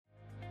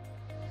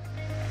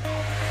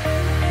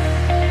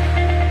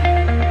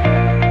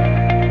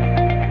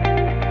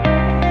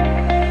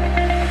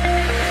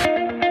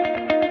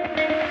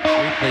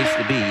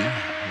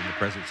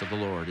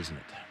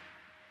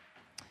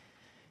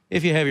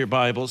If you have your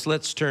Bibles,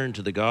 let's turn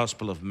to the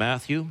Gospel of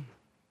Matthew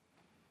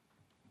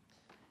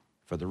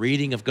for the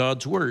reading of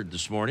God's Word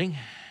this morning,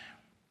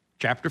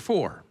 chapter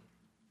 4.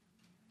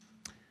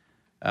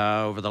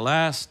 Over the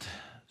last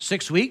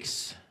 6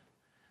 weeks,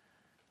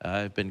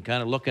 I've been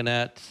kind of looking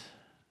at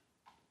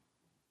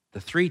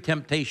the three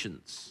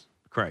temptations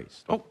of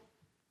Christ.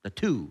 The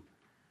two,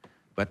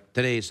 but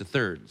today is the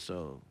third,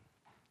 so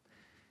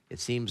it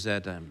seems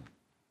that I'm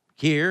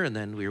here, and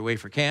then we were away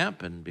for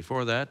camp, and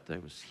before that I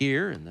was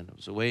here, and then I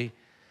was away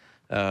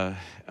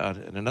out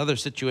in another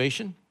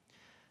situation.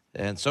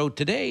 And so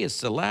today is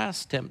the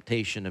last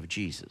temptation of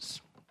Jesus.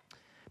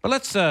 But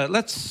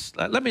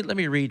let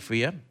me read for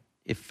you,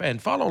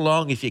 and follow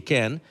along if you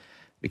can,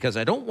 because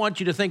I don't want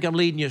you to think I'm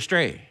leading you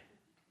astray.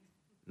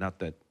 Not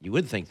that you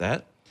would think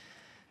that,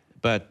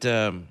 but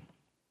follow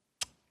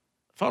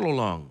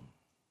along.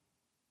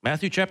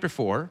 Matthew chapter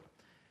 4.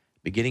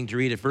 Beginning to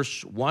read at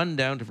verse 1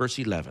 down to verse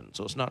 11,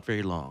 so it's not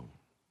very long.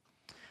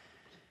 It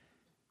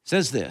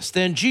says this,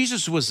 "Then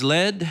Jesus was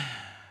led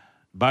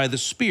by the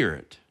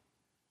Spirit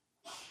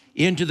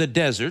into the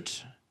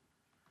desert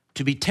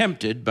to be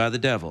tempted by the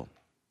devil.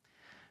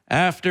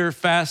 After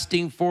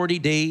fasting 40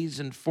 days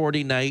and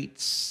 40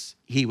 nights,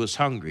 he was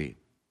hungry.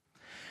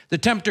 The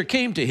tempter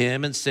came to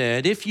him and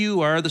said, 'If you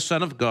are the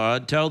Son of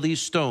God, tell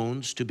these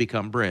stones to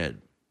become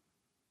bread.'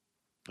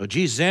 Well,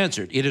 Jesus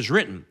answered, 'It is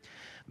written,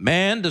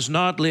 man does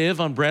not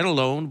live on bread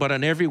alone, but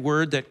on every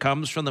word that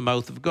comes from the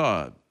mouth of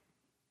God.'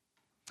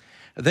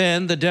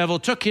 Then the devil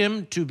took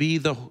him to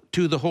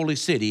the holy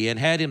city and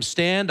had him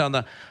stand on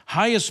the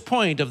highest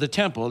point of the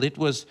temple.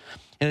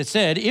 It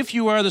said, 'If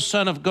you are the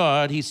Son of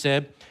God,' he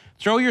said,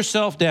 'throw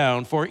yourself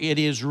down, for it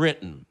is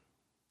written,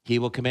 he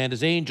will command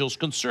his angels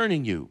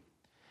concerning you,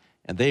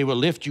 and they will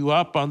lift you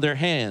up on their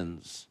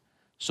hands,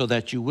 so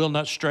that you will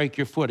not strike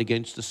your foot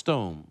against a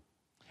stone.'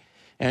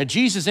 And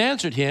Jesus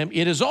answered him,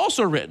 'It is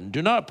also written,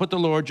 do not put the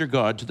Lord your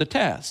God to the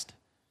test.'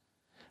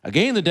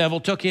 Again the devil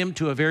took him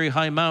to a very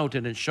high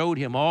mountain and showed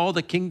him all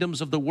the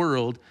kingdoms of the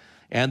world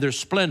and their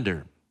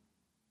splendor.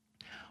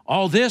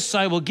 'All this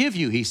I will give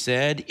you,' he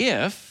said,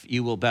 'if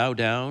you will bow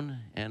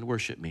down and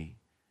worship me.'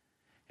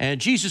 And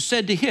Jesus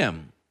said to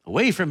him,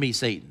 'Away from me,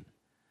 Satan,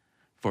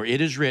 for it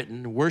is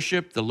written,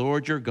 worship the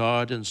Lord your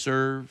God and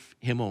serve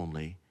him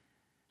only.'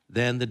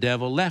 Then the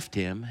devil left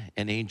him,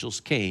 and angels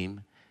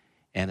came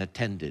and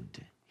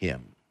attended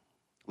him."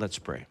 Let's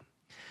pray.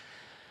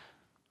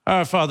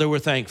 Our Father, we're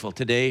thankful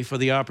today for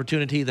the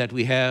opportunity that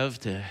we have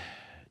to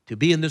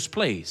be in this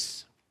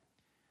place.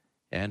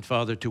 And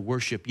Father, to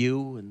worship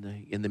you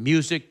in the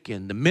music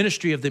and the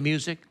ministry of the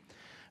music.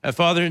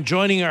 Father, in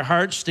joining our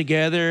hearts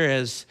together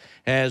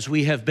as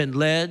we have been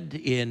led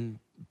in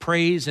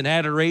praise and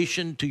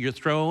adoration to your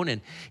throne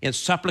and in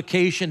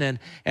supplication.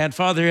 And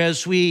Father,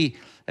 as we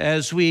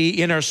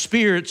in our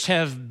spirits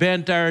have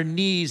bent our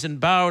knees and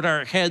bowed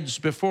our heads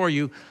before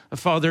you,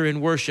 Father, in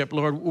worship,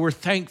 Lord, we're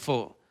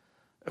thankful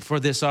for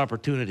this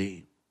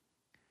opportunity.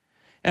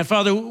 And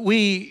Father,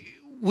 we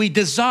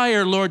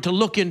desire, Lord, to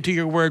look into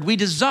your word. We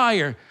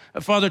desire,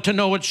 Father, to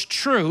know its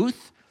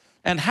truth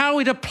and how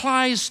it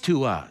applies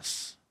to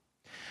us.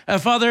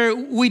 Father,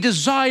 we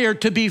desire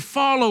to be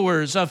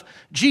followers of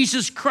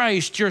Jesus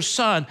Christ, your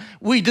Son.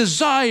 We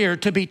desire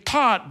to be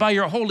taught by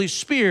your Holy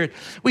Spirit.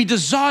 We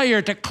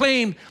desire to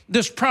claim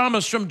this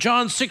promise from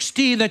John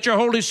 16 that your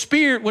Holy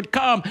Spirit would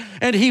come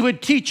and he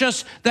would teach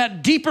us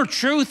that deeper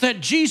truth that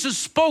Jesus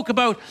spoke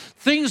about,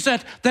 things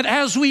that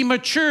as we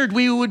matured,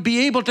 we would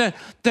be able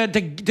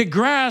to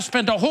grasp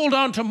and to hold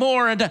on to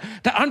more and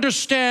to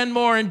understand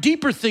more and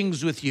deeper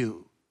things with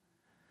you.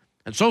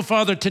 And so,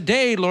 Father,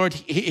 today, Lord,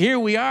 here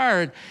we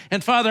are.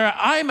 And Father,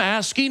 I'm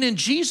asking in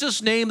Jesus'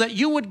 name that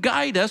you would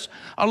guide us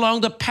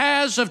along the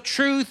paths of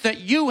truth that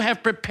you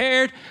have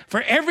prepared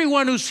for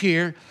everyone who's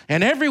here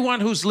and everyone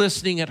who's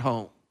listening at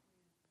home.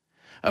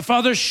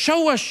 Father,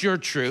 show us your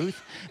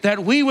truth,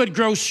 that we would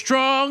grow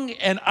strong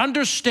and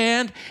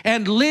understand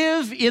and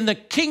live in the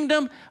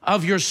kingdom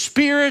of your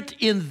Spirit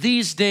in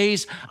these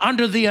days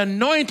under the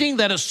anointing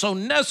that is so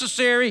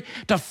necessary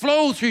to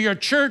flow through your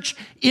church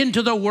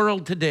into the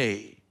world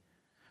today.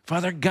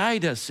 Father,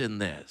 guide us in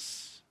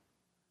this.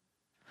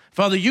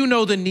 Father, you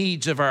know the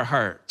needs of our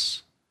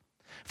hearts.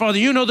 Father,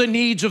 you know the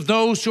needs of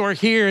those who are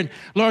here. And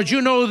Lord,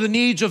 you know the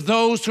needs of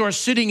those who are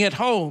sitting at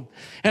home.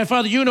 And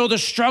Father, you know the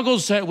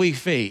struggles that we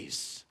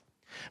face.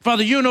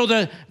 Father, you know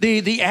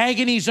the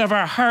agonies of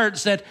our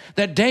hearts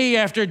that day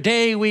after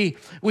day we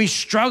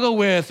struggle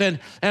with.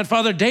 And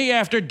Father, day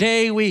after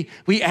day we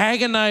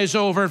agonize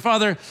over.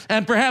 Father,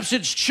 and perhaps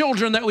it's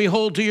children that we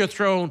hold to your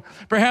throne.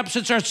 Perhaps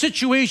it's our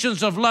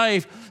situations of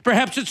life.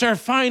 Perhaps it's our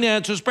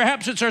finances.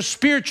 Perhaps it's our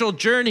spiritual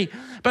journey.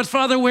 But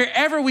Father,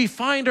 wherever we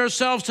find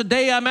ourselves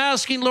today, I'm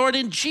asking, Lord,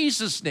 in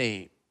Jesus'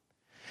 name,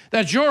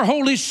 that your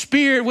Holy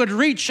Spirit would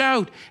reach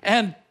out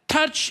and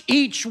touch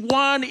each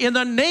one in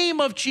the name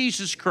of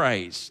Jesus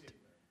Christ.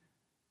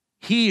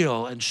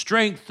 Heal and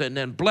strengthen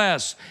and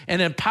bless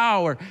and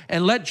empower,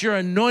 and let your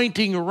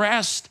anointing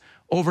rest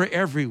over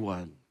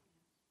everyone.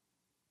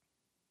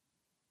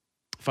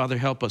 Father,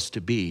 help us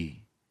to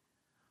be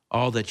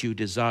all that you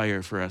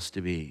desire for us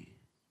to be.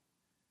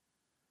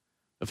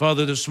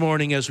 Father, this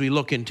morning as we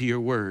look into your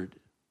word,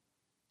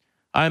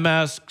 I'm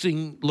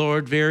asking,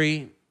 Lord,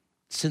 very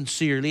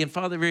sincerely, and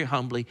Father, very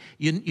humbly,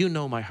 you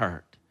know my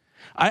heart.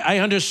 I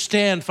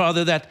understand,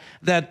 Father,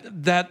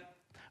 that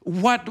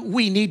what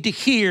we need to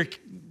hear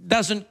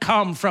doesn't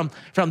come from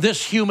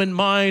this human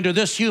mind or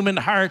this human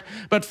heart,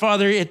 but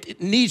Father,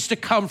 it needs to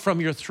come from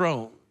your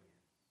throne.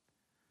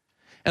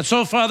 And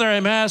so, Father,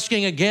 I'm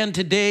asking again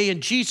today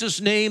in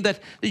Jesus' name that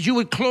you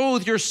would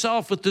clothe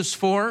yourself with this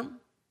form.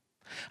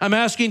 I'm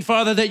asking,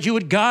 Father, that you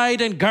would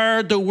guide and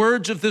guard the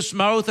words of this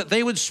mouth, that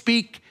they would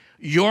speak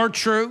your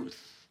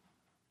truth.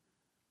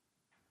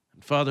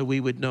 And Father, we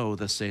would know,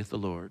 thus saith the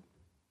Lord.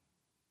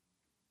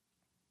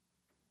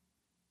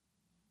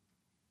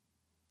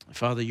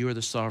 Father, you are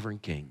the sovereign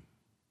King.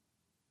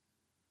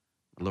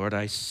 Lord,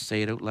 I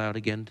say it out loud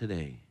again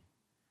today.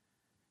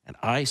 And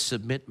I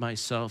submit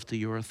myself to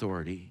your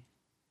authority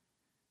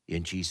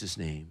in Jesus'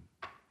 name.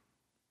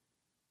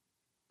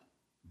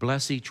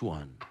 Bless each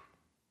one,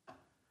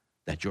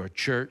 that your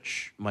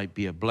church might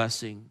be a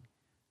blessing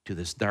to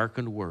this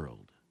darkened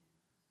world.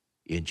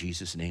 In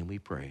Jesus' name we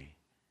pray.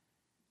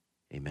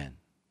 Amen.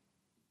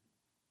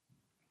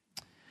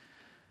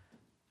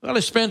 Well,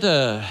 I spent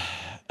a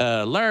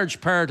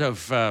large part of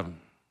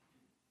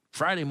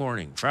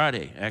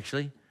Friday,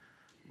 actually,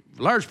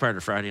 large part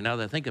of Friday, now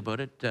that I think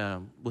about it,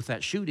 with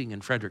that shooting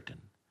in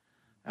Fredericton.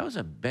 That was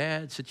a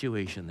bad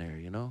situation there,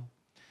 you know.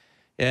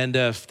 And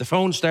the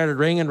phone started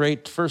ringing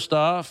right first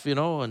off, you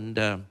know,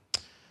 and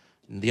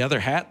the other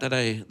hat that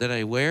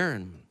I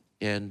wear,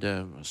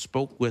 and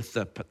spoke with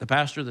the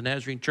pastor of the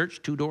Nazarene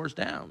Church 2 doors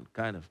down,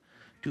 kind of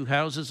 2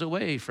 houses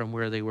away from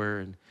where they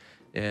were,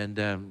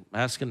 and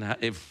asking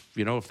if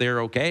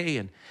they're okay,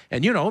 and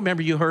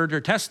remember you heard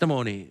her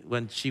testimony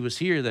when she was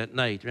here that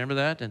night. Remember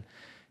that,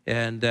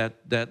 and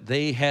that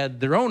they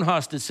had their own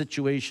hostage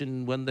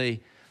situation when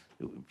they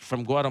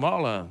from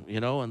Guatemala,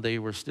 and they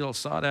were still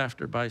sought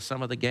after by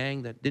some of the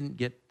gang that didn't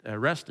get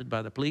arrested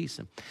by the police,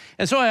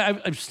 and so I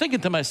was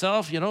thinking to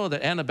myself,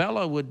 that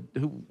Annabella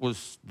who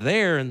was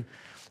there and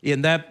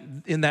in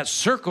that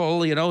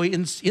circle,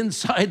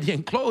 inside the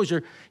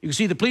enclosure, you can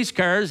see the police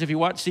cars if you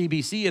watch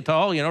CBC at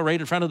all, right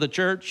in front of the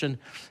church,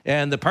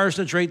 and the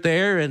parsonage right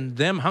there, and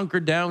them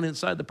hunkered down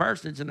inside the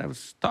parsonage. And I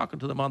was talking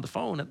to them on the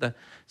phone at the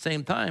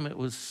same time. It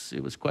was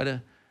quite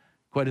a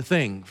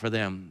thing for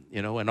them,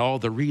 and all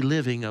the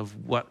reliving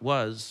of what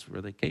was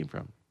where they came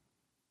from.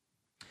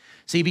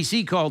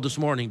 CBC called this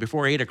morning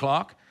before 8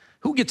 o'clock.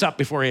 Who gets up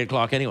before 8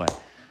 o'clock anyway?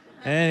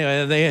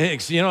 Anyway,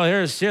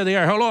 here they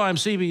are. Hello, I'm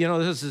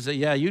CB. This is,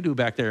 yeah, you do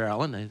back there,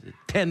 Alan.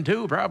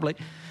 10-2 probably.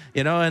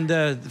 And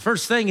the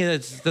first thing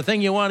is the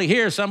thing you want to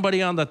hear,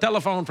 somebody on the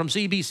telephone from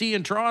CBC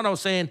in Toronto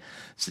saying,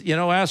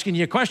 asking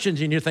you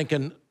questions, and you're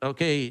thinking,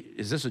 okay,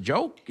 is this a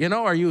joke?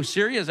 Are you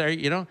serious?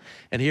 And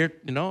here,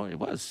 it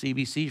was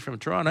CBC from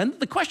Toronto. And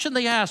the question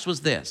they asked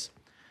was this.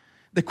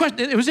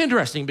 It was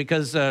interesting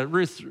because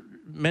Ruth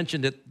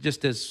mentioned it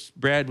just as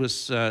Brad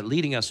was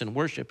leading us in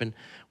worship, and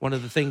one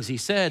of the things he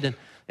said,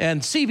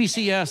 and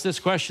CBC asked this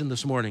question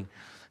this morning.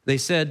 They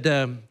said,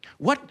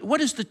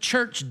 what is the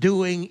church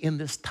doing in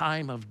this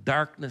time of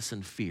darkness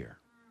and fear?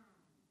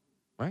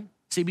 Right?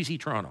 CBC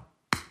Toronto.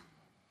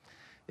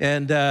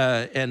 And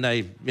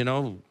I,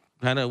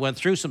 kind of went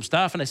through some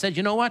stuff, and I said,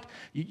 you know what?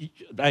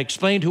 I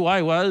explained who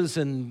I was,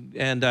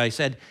 and I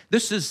said,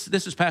 this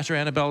is Pastor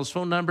Annabella's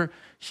phone number.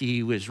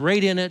 She was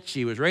right in it.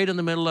 She was right in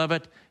the middle of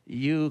it.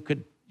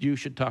 You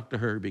should talk to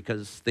her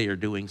because they are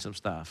doing some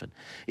stuff. And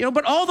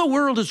but all the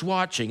world is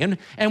watching.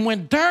 And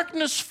when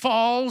darkness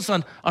falls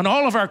on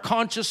all of our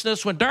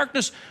consciousness, when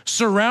darkness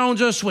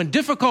surrounds us, when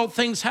difficult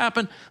things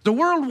happen, the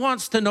world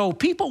wants to know,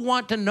 people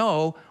want to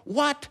know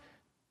what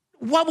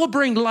will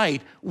bring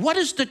light. What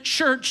is the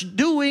church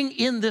doing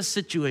in this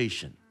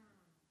situation?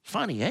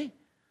 Funny, eh?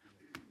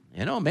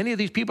 Many of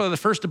these people are the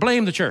first to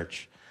blame the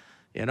church.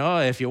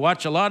 If you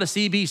watch a lot of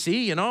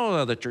CBC,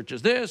 the church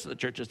is this, the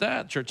church is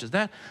that, the church is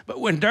that. But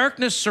when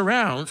darkness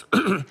surrounds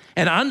and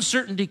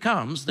uncertainty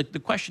comes, the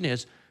question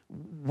is,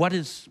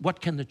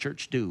 what can the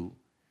church do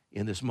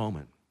in this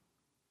moment?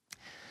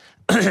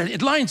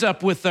 It lines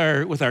up with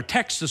our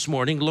text this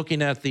morning,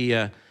 looking at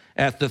the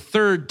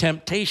third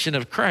temptation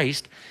of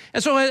Christ.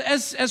 And so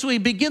as we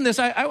begin this,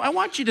 I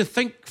want you to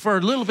think for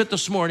a little bit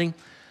this morning.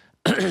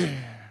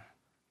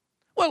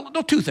 Well,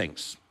 no, 2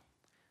 things.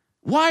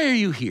 Why are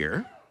you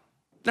here?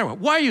 No,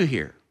 why are you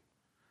here?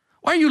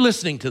 Why are you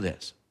listening to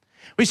this?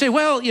 We say,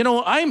 well,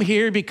 I'm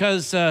here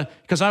because I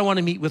want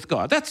to meet with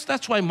God.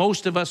 That's why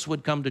most of us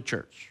would come to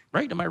church,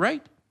 right? Am I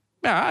right?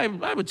 Yeah,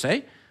 I would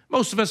say.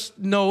 Most of us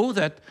know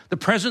that the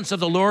presence of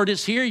the Lord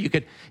is here. You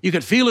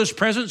could feel his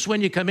presence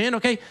when you come in,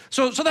 okay?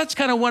 So that's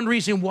kind of one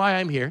reason why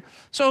I'm here.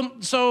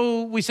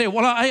 So we say,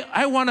 well,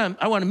 I want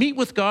to meet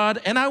with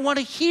God, and I want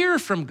to hear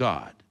from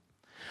God.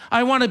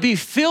 I want to be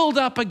filled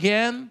up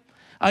again.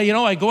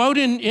 I go out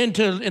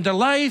into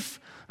life.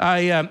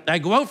 I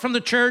go out from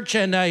the church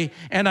and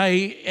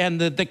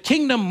the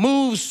kingdom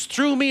moves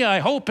through me. I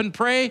hope and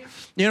pray,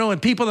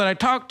 and people that I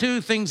talk to,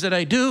 things that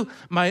I do,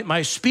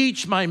 my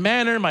speech, my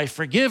manner, my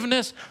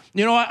forgiveness.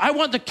 I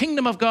want the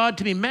kingdom of God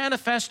to be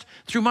manifest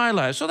through my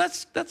life. So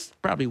that's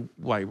probably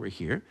why we're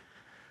here.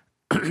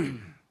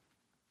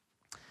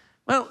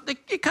 Well,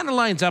 it kind of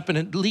lines up and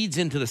it leads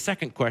into the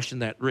second question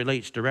that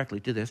relates directly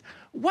to this.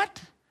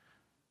 What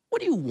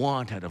do you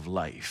want out of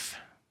life?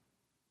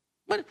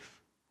 What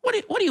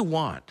do you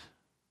want?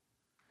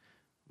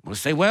 We'll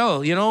say,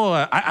 well,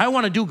 I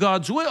want to do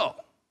God's will.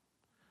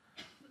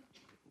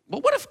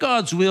 But what if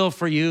God's will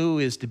for you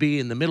is to be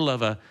in the middle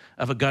of a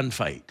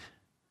gunfight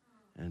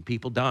and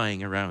people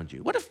dying around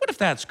you? What if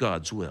that's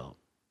God's will?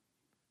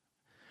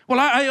 Well,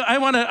 I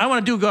want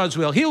to do God's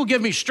will. He will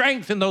give me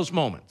strength in those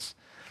moments.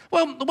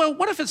 Well,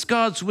 what if it's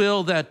God's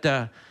will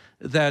that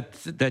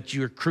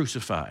you're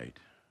crucified?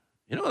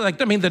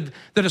 The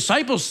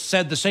disciples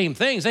said the same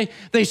things.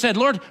 They said,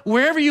 Lord,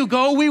 wherever you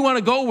go, we want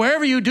to go.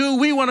 Wherever you do,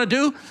 we want to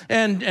do.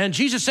 And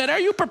Jesus said,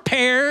 are you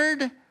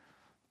prepared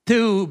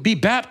to be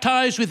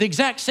baptized with the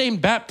exact same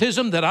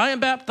baptism that I am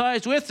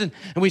baptized with? And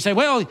we say,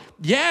 well,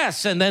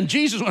 yes. And then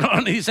Jesus went on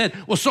and he said,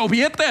 well, so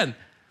be it then.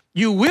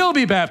 You will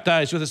be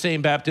baptized with the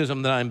same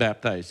baptism that I'm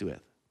baptized with.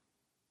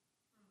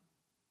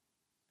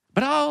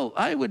 But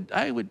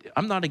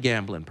I'm not a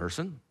gambling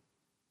person,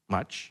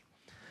 much.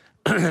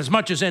 As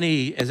much as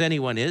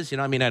anyone is.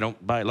 I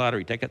don't buy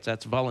lottery tickets.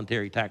 That's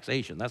voluntary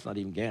taxation. That's not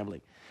even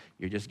gambling.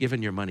 You're just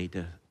giving your money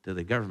to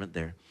the government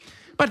there.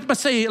 But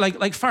say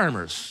like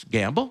farmers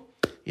gamble,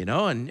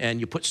 and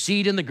you put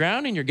seed in the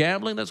ground and you're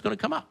gambling that's going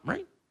to come up,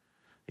 right?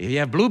 You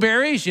have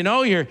blueberries,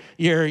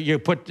 you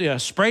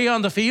put spray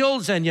on the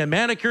fields and you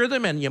manicure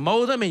them and you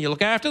mow them and you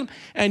look after them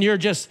and you're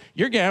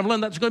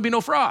gambling that's going to be no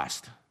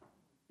frost.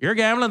 You're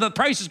gambling that the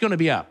price is going to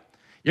be up.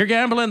 You're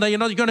gambling that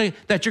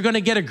you're going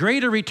to get a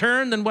greater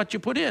return than what you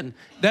put in.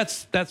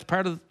 That's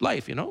part of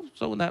life,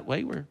 So in that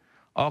way, we're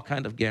all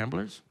kind of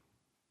gamblers.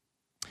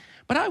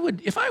 But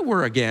if I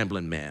were a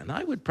gambling man,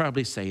 I would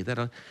probably say that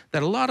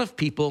a lot of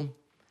people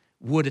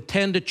would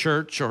attend a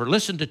church or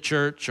listen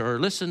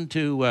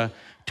to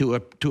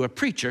a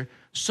preacher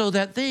so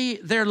that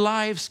their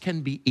lives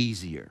can be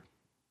easier.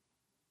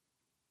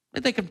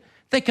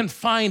 They can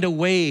find a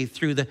way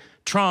through the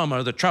trauma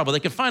or the trouble. They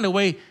can find a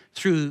way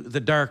through the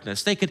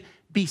darkness. They could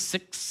be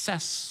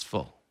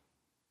successful.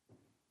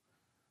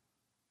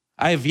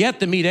 I have yet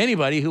to meet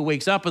anybody who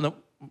wakes up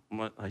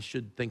I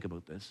should think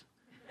about this,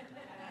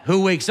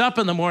 who wakes up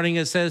in the morning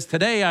and says,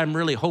 today I'm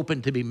really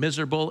hoping to be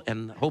miserable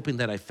and hoping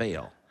that I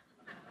fail.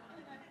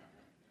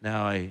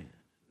 Now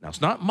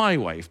it's not my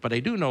wife, but I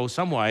do know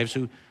some wives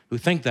who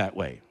think that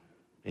way.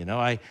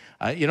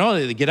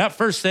 They get up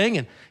first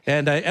thing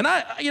I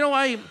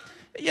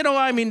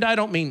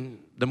don't mean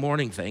the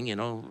morning thing,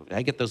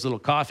 I get those little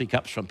coffee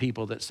cups from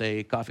people that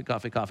say coffee,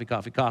 coffee, coffee,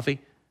 coffee, coffee.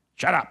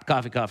 Shut up,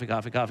 coffee, coffee,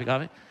 coffee, coffee,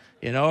 coffee.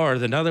 Or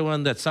another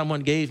one that someone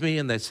gave me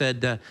and they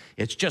said,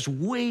 it's just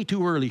way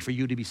too early for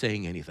you to be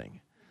saying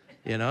anything.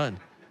 And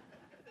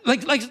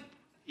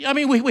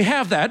we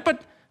have that,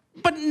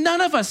 but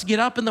none of us get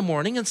up in the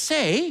morning and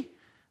say,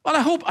 well,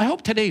 I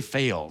hope today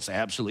fails,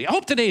 absolutely. I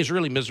hope today is a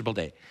really miserable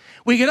day.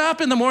 We get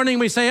up in the morning,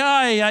 we say,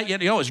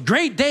 it's a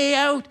great day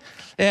out,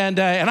 and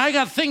I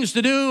got things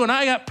to do, and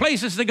I got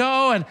places to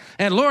go,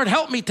 and Lord,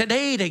 help me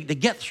today to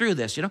get through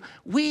this.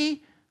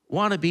 We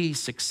want to be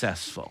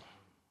successful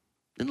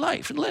in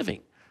life and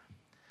living.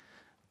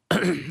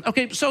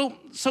 Okay, so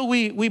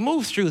we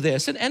move through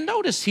this, and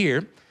notice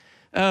here,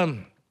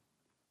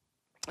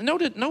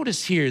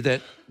 notice here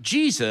that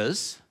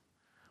Jesus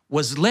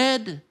was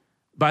led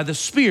by the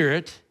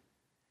Spirit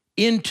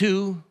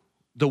into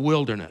the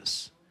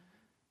wilderness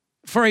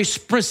for a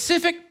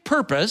specific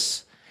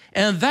purpose,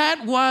 and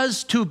that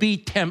was to be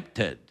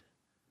tempted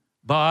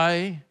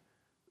by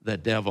the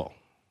devil.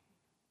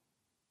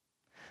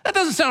 That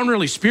doesn't sound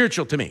really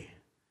spiritual to me.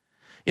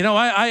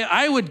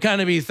 I would kind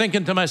of be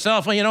thinking to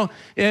myself,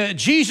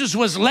 Jesus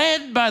was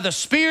led by the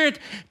Spirit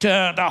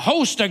to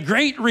host a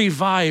great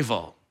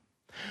revival.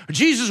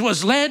 Jesus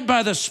was led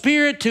by the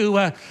Spirit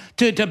to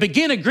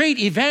begin a great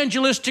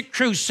evangelistic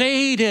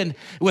crusade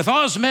with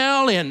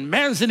Osmel in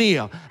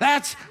Manzanillo.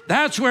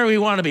 That's where we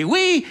want to be.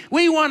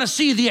 We want to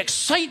see the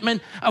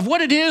excitement of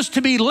what it is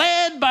to be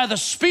led by the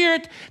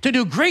Spirit to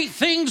do great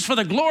things for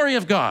the glory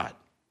of God.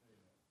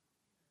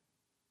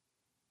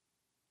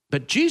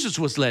 But Jesus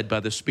was led by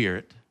the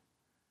Spirit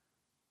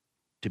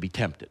to be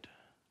tempted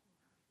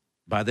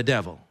by the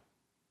devil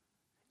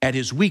at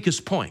his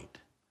weakest point.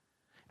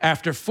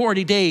 After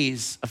 40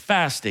 days of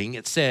fasting,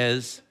 it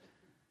says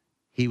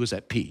he was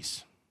at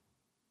peace.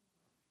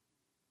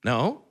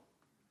 No.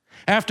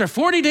 After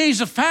 40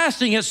 days of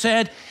fasting, it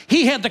said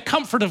he had the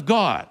comfort of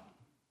God.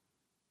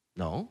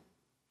 No.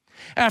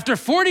 After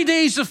 40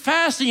 days of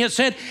fasting, it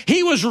said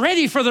he was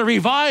ready for the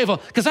revival,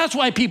 because that's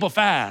why people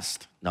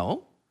fast.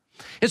 No.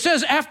 It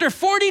says after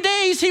 40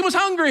 days, he was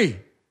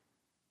hungry.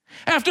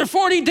 After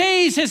 40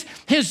 days,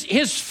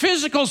 his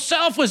physical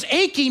self was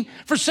aching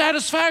for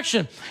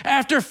satisfaction.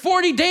 After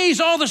 40 days,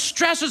 all the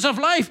stresses of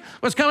life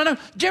was coming up.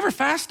 Did you ever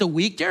fast a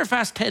week? Did you ever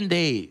fast 10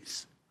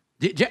 days?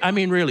 I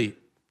mean, really,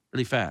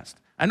 really fast.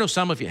 I know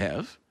some of you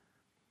have.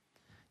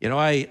 You know,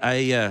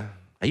 I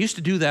used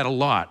to do that a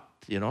lot,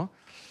 you know.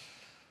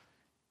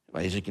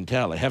 Well, as you can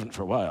tell, I haven't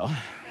for a while.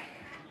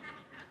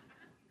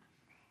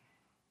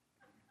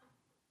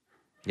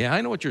 Yeah,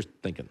 I know what you're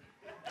thinking.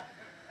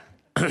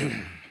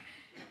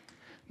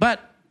 But,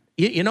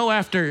 you know,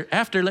 after,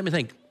 let me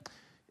think,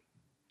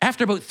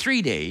 after about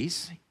 3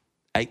 days,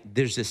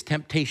 there's this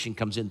temptation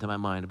comes into my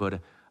mind about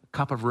a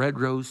cup of red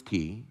rose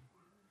tea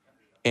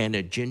and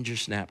a ginger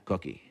snap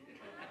cookie.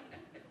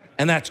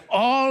 And that's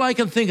all I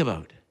can think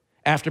about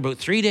after about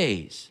 3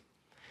 days.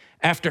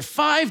 After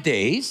 5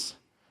 days,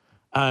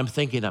 I'm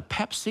thinking of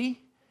Pepsi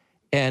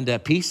and a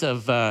piece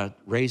of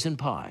raisin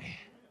pie.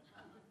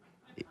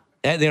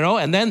 You know,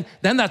 and then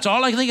that's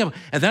all I can think of.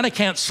 And then I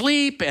can't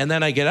sleep, and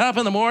then I get up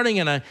in the morning,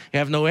 and I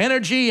have no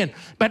energy.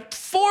 But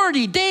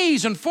 40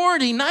 days and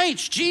 40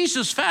 nights,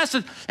 Jesus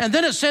fasted, and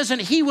then it says, and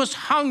he was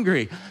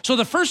hungry. So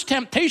the first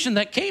temptation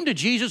that came to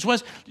Jesus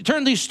was to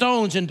turn these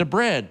stones into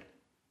bread.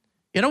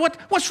 You know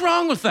what's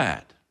wrong with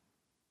that?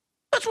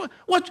 What's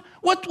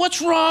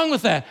wrong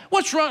with that?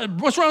 What's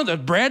wrong with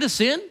that? Bread is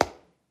sin?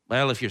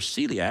 Well, if you're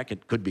celiac,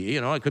 it could be,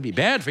 you know, it could be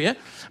bad for you.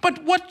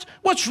 But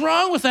what's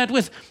wrong with that,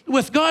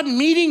 with God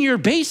meeting your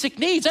basic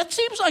needs? That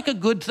seems like a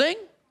good thing.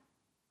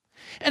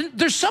 And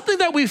there's something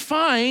that we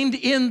find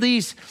in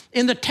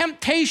the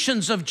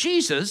temptations of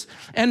Jesus,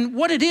 and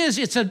what it is,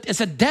 it's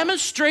a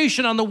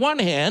demonstration on the one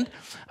hand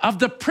of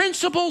the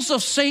principles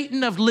of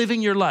Satan of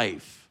living your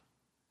life.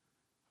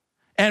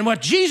 And what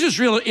Jesus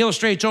really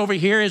illustrates over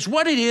here is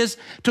what it is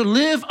to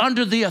live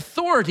under the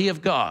authority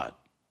of God.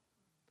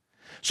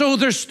 So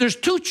there's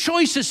two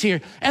choices here,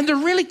 and they're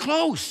really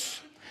close.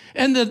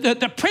 And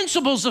the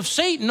principles of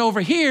Satan over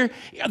here,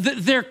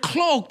 they're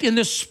cloaked in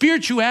this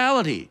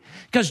spirituality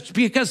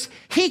because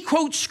he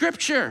quotes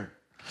Scripture,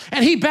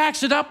 and he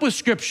backs it up with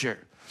Scripture.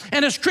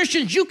 And as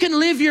Christians, you can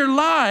live your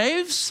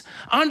lives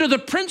under the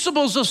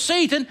principles of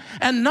Satan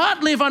and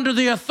not live under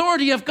the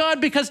authority of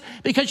God because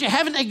you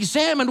haven't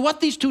examined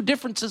what these two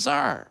differences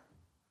are.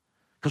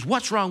 Because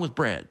what's wrong with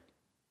bread?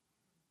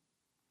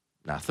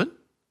 Nothing.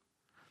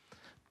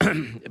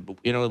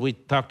 You know, we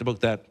talked about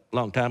that a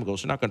long time ago,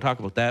 so I'm not going to talk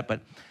about that,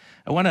 but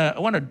I want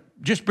to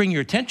just bring your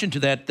attention to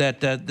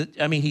that.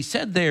 I mean, he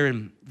said there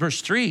in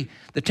verse 3,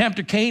 the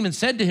tempter came and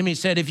said to him, he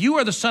said, if you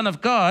are the Son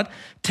of God,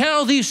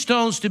 tell these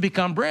stones to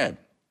become bread.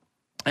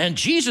 And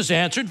Jesus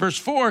answered, verse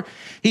 4,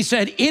 he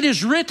said, it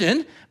is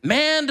written,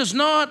 man does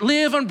not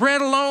live on bread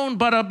alone,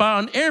 but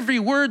on every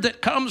word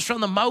that comes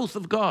from the mouth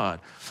of God.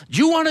 Do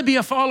you want to be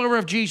a follower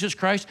of Jesus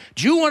Christ?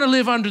 Do you want to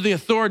live under the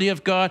authority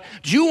of God?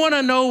 Do you want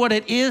to know what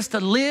it is to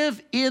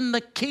live in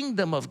the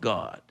kingdom of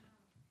God?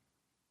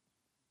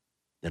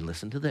 Then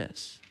listen to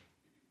this.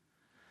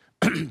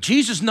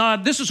 Jesus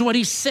nodded, this is what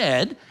he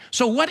said.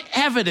 So what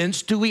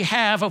evidence do we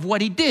have of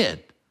what he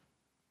did?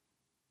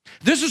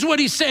 This is what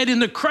he said in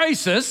the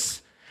crisis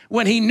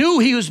when he knew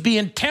he was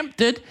being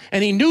tempted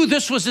and he knew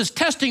this was his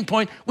testing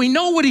point. We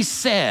know what he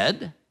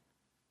said.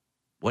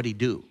 What'd he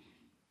do?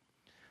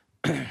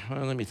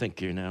 Well, let me think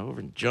here now. Over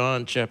in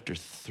John chapter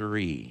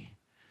 3,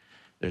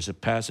 there's a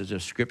passage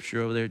of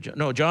Scripture over there.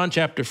 No, John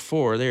chapter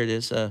 4, there it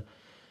is.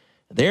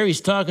 There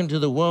he's talking to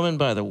the woman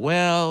by the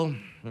well.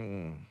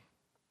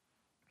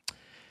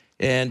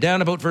 And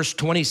down about verse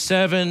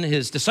 27,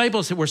 his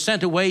disciples were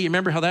sent away. You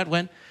remember how that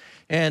went?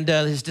 And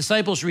his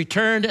disciples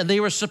returned, and they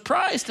were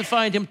surprised to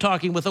find him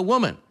talking with a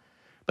woman.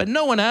 But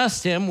no one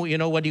asked him, you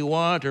know, what do you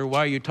want, or why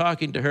are you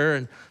talking to her?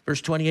 And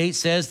verse 28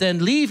 says,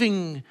 then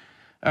leaving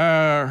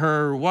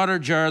her water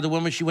jar, the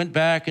woman, she went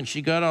back, and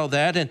she got all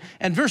that. And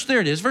there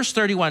it is, verse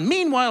 31.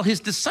 Meanwhile, his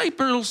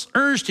disciples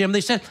urged him.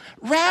 They said,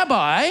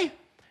 Rabbi,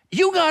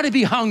 you got to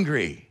be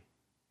hungry.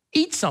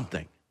 Eat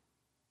something.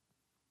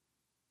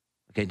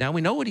 Okay, now we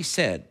know what he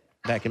said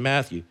back in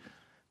Matthew,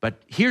 but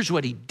here's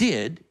what he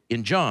did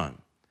in John.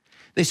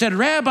 They said,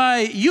 Rabbi,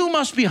 you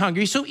must be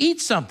hungry, so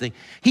eat something.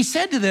 He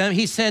said to them,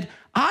 he said,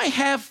 I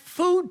have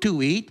food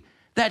to eat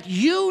that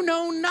you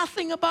know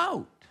nothing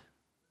about.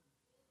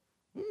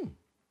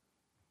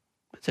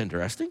 That's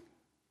interesting.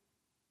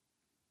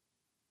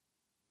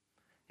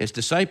 His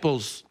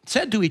disciples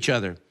said to each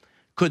other,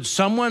 could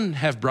someone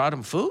have brought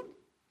him food?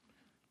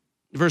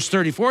 Verse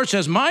 34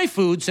 says, my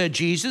food, said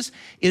Jesus,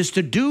 is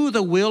to do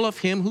the will of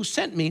him who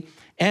sent me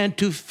and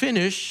to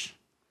finish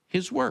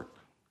his work.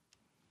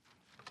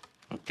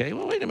 Okay,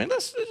 well, wait a minute.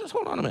 Let's just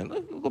hold on a minute.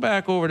 Let's go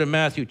back over to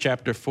Matthew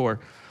chapter 4.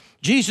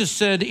 Jesus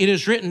said, it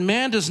is written,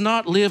 man does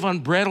not live on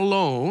bread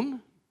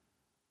alone,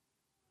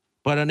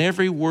 but on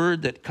every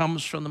word that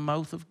comes from the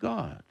mouth of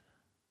God.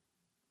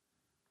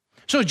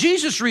 So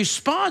Jesus'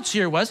 response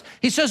here was,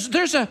 he says,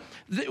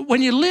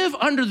 when you live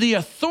under the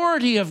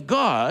authority of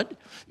God,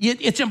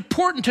 it's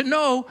important to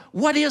know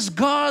what is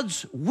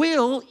God's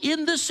will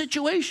in this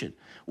situation.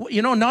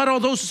 You know, not all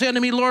those who say unto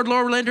me, Lord,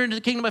 Lord, will enter into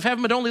the kingdom of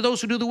heaven, but only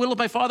those who do the will of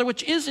my Father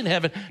which is in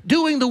heaven.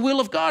 Doing the will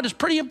of God is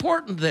pretty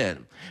important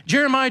then.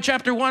 Jeremiah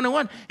chapter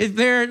 1:1 is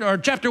there, or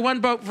chapter 1,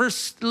 about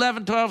verse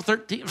 11, 12,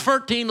 13,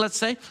 14, let's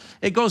say.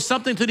 It goes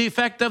something to the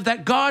effect of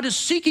that God is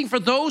seeking for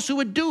those who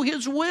would do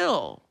his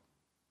will.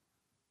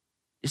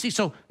 You see,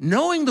 so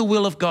knowing the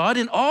will of God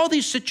in all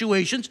these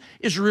situations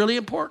is really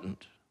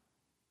important.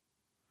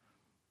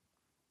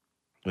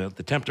 Well,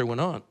 the tempter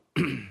went on.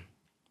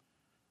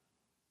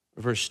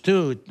 Verse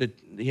 2,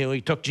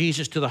 he took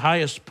Jesus to the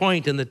highest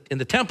point in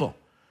the temple.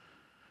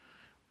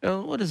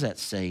 Well, what does that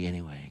say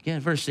anyway?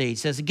 Again, verse 8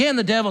 says, again,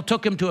 the devil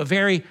took him to a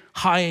very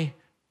high,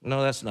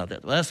 no, that's not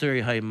that. That's a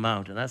very high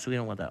mountain. We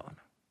don't want that one.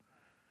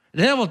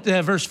 The devil,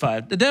 verse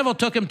 5, the devil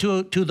took him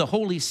to the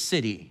holy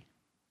city.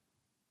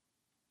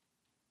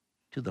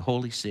 To the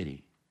holy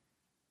city.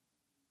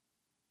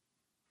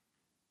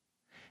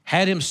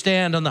 Had him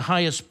stand on the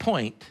highest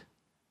point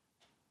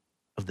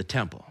of the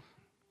temple.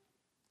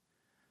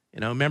 You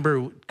know, remember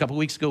a couple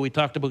weeks ago we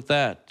talked about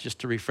that, just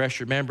to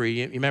refresh your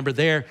memory. You remember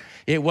there,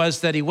 it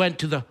was that he went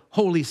to the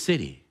holy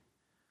city.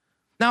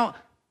 Now,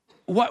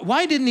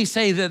 why didn't he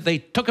say that they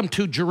took him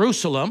to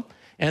Jerusalem,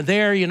 and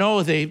there, you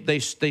know, they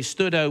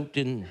stood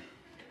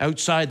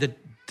outside the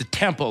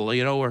temple,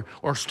 you know,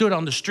 or stood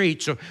on the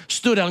streets, or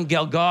stood on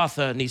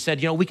Golgotha, and he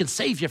said, you know, we can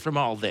save you from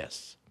all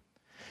this.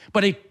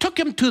 But he took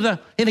him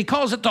and he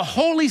calls it the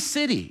holy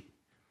city.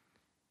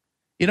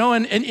 You know,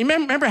 and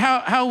remember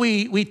how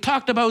we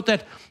talked about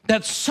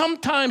that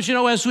sometimes, you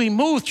know, as we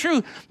move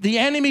through, the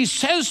enemy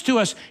says to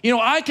us, you know,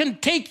 I can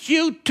take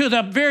you to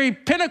the very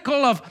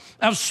pinnacle of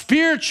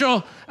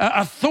spiritual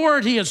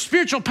authority and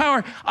spiritual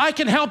power. I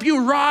can help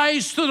you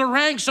rise through the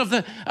ranks of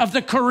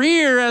the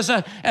career as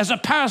a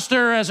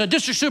pastor, as a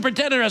district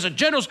superintendent, as a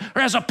general,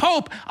 or as a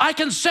pope. I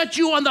can set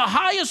you on the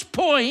highest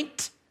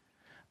point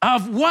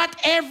of what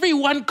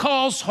everyone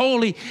calls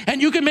holy.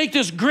 And you can make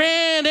this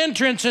grand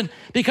entrance, and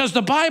because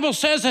the Bible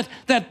says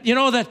that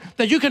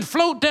you can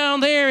float down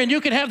there and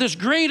you can have this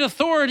great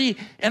authority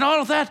and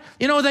all of that,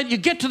 you know, that you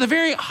get to the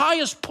very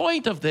highest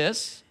point of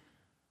this.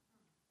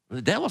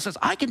 The devil says,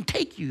 I can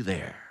take you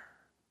there.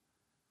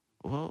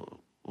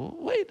 Well,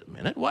 wait a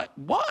minute. What?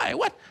 Why?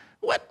 What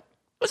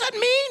does that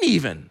mean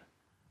even?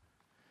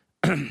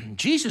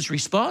 Jesus'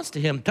 response to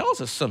him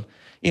tells us some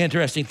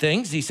interesting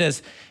things. He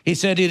said,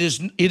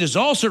 it is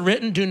also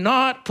written, do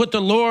not put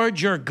the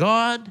Lord your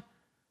God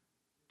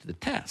to the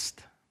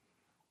test.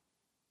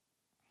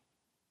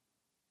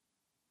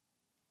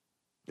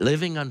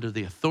 Living under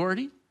the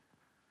authority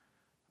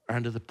or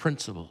under the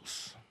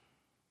principles.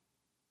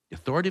 The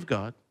authority of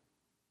God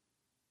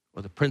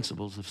or the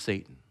principles of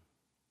Satan.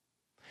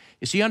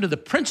 You see, under the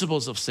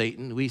principles of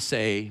Satan, we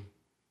say,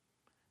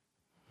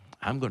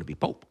 I'm going to be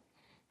Pope.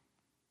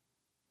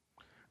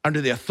 Under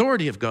the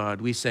authority of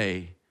God, we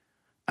say,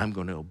 I'm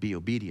going to be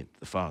obedient to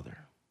the Father.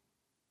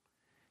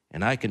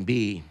 And I can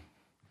be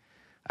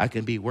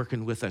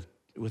working with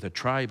a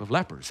tribe of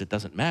lepers. It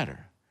doesn't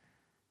matter,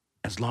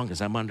 as long as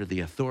I'm under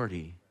the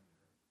authority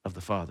of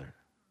the Father.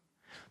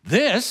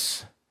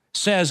 This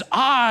says,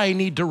 I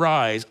need to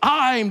rise.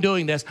 I'm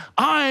doing this.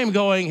 I'm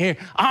going here.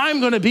 I'm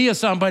going to be a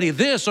somebody.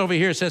 This over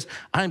here says,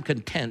 I'm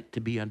content to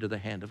be under the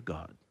hand of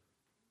God.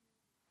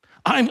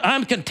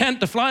 I'm content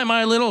to fly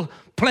my little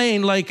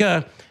plane like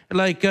the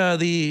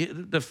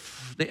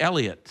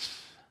Elliot.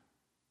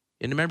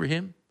 You remember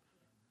him?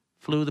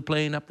 Flew the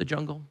plane up the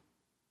jungle,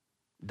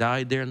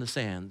 died there in the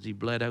sands. He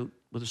bled out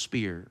with a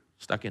spear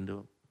stuck into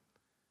him.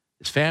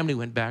 His family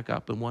went back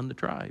up and won the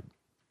tribe.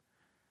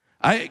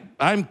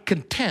 I'm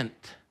content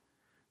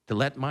to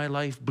let my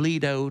life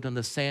bleed out on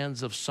the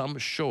sands of some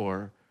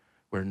shore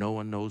where no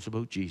one knows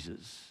about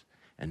Jesus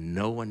and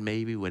no one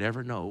maybe would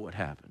ever know what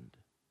happened,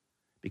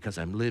 because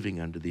I'm living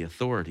under the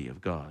authority of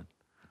God.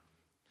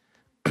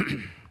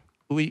 This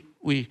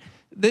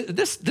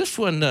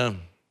one,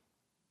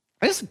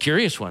 this is a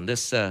curious one.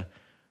 This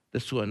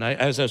one,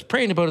 as I was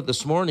praying about it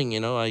this morning, you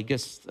know, I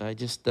guess I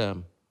just, I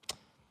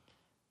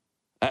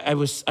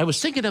was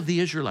thinking of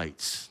the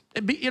Israelites,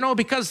 you know,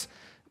 because,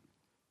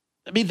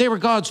 I mean, they were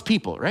God's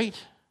people, right?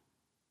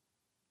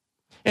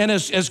 And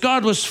as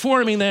God was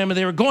forming them and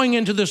they were going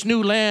into this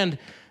new land,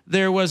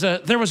 there was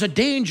a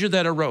danger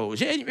that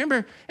arose.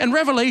 Remember, and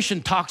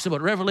Revelation talks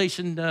about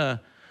Revelation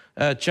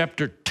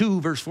chapter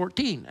 2, verse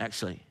 14,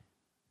 actually.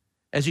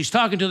 As he's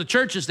talking to the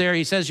churches there,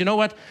 he says, you know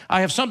what?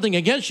 I have something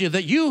against you,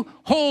 that you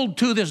hold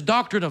to this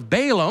doctrine of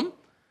Balaam,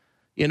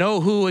 you know,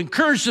 who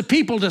encouraged the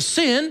people to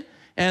sin,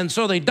 and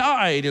so they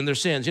died in their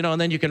sins, you know. And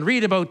then you can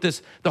read about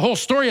this, the whole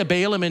story of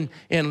Balaam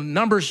in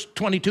Numbers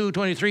 22,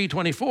 23,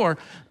 24.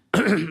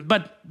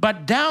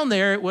 But down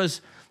there, it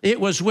was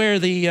where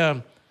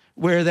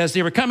where as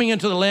they were coming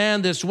into the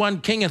land, this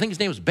one king, I think his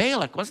name was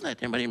Balak, wasn't it?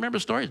 Anybody remember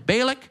the story?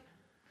 Balak?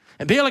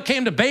 And Balak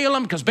came to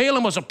Balaam because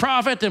Balaam was a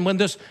prophet. And when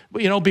this,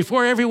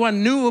 before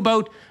everyone knew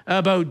about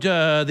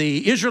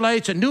the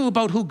Israelites and knew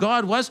about who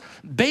God was,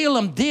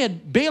 Balaam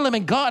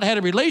and God had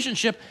a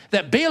relationship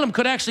that Balaam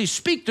could actually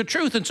speak the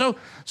truth. And so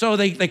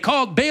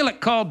Balak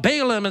called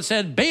Balaam and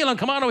said, Balaam,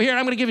 come on over here.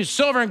 I'm going to give you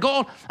silver and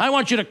gold. I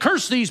want you to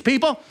curse these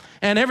people.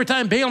 And every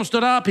time Balaam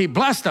stood up, he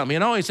blessed them.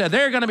 He said,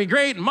 they're going to be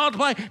great and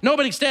multiply.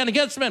 Nobody can stand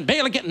against them. And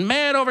Balak getting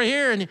mad over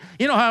here. And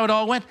you know how it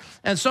all went.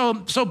 And so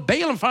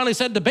Balaam finally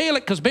said to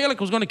Balak, because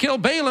Balak was going to kill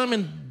Balaam.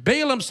 And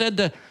Balaam said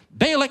to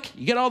Balak,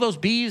 you get all those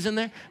B's in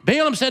there?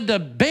 Balaam said to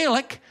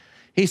Balak,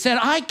 he said,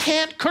 I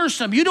can't curse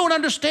them. You don't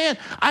understand.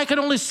 I can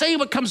only say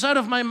what comes out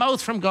of my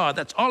mouth from God.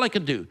 That's all I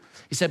can do.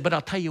 He said, but I'll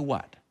tell you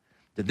what.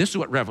 This is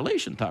what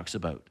Revelation talks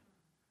about.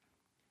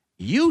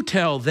 You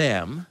tell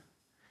them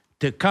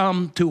to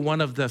come to one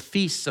of the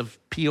feasts of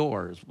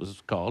Peor,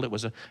 was called. It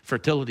was a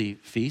fertility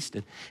feast,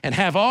 and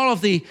have all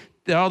the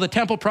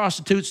temple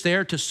prostitutes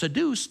there to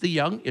seduce the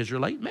young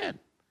Israelite men.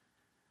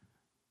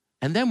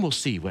 And then we'll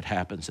see what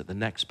happens at the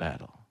next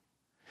battle.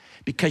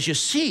 Because you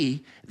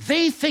see,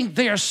 they think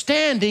they are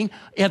standing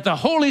at the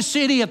holy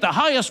city at the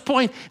highest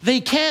point.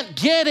 They can't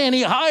get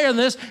any higher than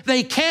this.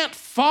 They can't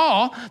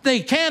fall.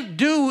 They can't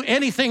do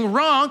anything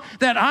wrong,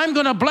 that I'm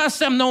going to bless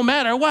them no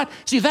matter what.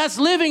 See, that's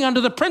living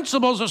under the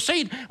principles of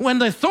Satan, when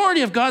the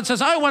authority of God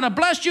says, I want to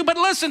bless you, but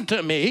listen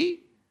to me.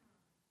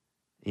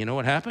 You know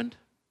what happened?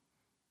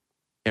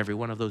 Every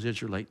one of those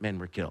Israelite men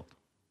were killed.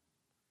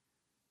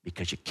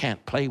 Because you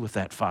can't play with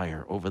that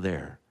fire over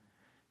there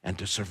and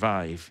to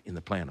survive in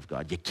the plan of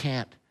God. You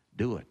can't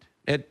do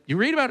it. You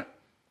read about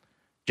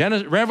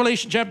it.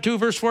 Revelation chapter 2,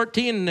 verse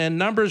 14, and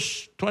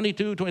Numbers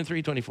 22,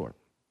 23, 24.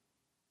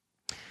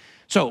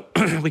 So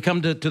we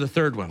come to the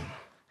third one.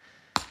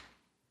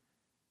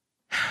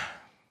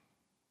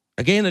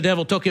 Again, the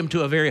devil took him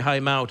to a very high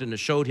mountain and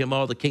showed him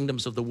all the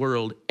kingdoms of the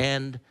world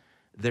and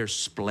their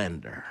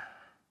splendor.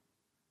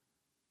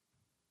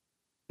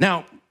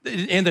 Now,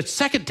 in the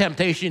second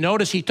temptation, you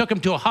notice he took him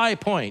to a high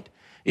point.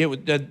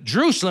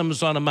 Jerusalem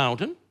was on a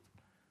mountain,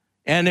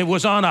 and it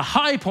was on a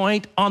high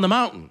point on the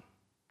mountain.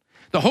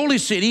 The holy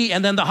city,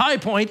 and then the high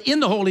point in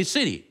the holy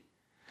city.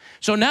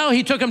 So now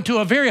he took him to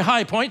a very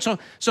high point. So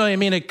I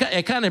mean, it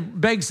kind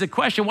of begs the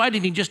question, why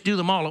didn't he just do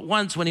them all at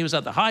once when he was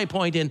at the high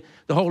point in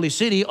the holy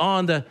city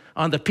on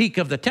the peak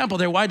of the temple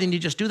there? Why didn't he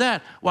just do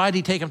that? Why did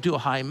he take him to a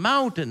high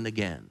mountain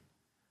again?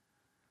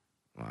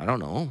 Well, I don't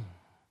know.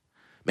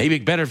 Maybe a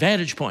better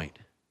vantage point.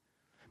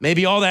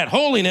 Maybe all that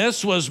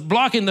holiness was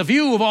blocking the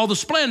view of all the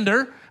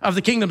splendor of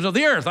the kingdoms of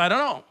the earth. I don't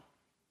know.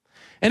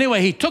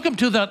 Anyway, he took him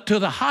to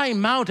the high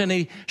mountain.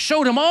 And he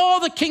showed him all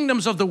the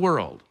kingdoms of the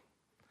world.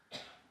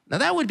 Now,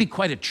 that would be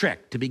quite a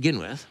trick to begin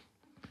with.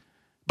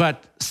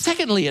 But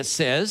secondly, it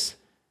says,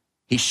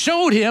 he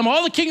showed him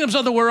all the kingdoms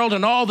of the world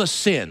and all the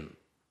sin.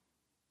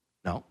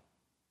 No.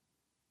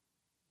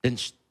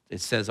 It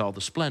says all the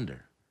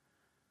splendor.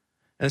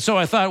 And so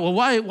I thought, well,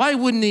 why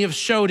wouldn't he have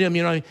showed him?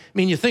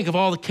 You think of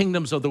all the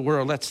kingdoms of the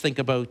world. Let's think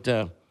about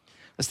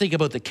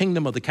the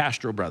kingdom of the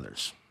Castro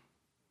brothers.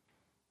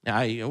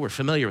 Now, we're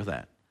familiar with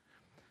that.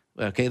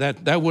 Okay,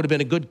 that would have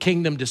been a good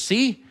kingdom to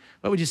see.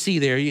 What would you see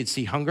there? You'd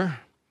see hunger.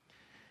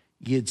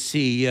 You'd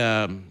see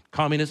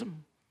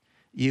communism.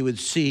 You would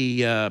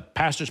see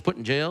pastors put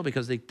in jail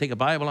because they take a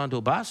Bible onto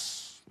a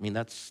bus. I mean,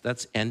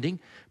 that's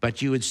ending.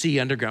 But you would see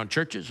underground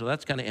churches, so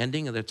that's kind of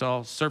ending, and it's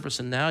all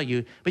surfacing now.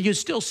 But you'd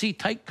still see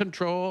tight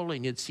control,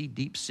 and you'd see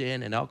deep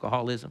sin and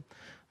alcoholism.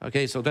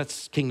 Okay, so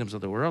that's kingdoms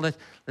of the world.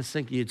 Let's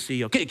think you'd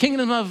see,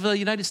 kingdom of the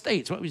United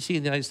States. What would you see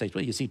in the United States?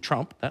 Well, you see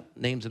Trump. That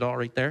names it all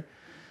right there.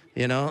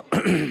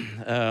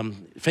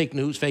 Fake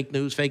news, fake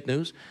news, fake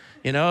news.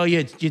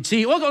 You'd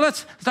see,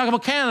 let's talk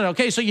about Canada.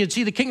 Okay, so you'd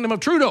see the kingdom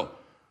of Trudeau.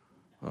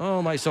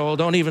 Oh, my soul,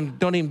 don't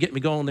even get me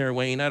going there,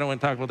 Wayne. I don't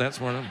want to talk about that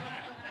this morning.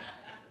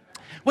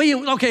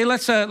 Well,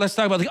 let's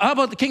talk about how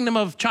about the kingdom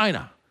of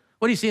China?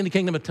 What do you see in the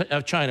kingdom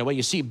of China? Well,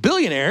 you see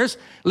billionaires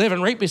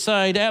living right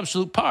beside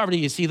absolute poverty.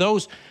 You see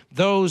those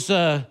eating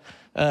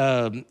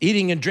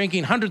and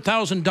drinking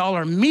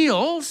 $100,000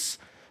 meals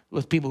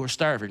with people who are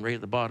starving right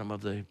at the bottom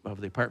of the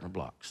apartment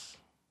blocks.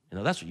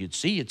 That's what you'd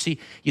see.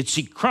 You'd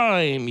see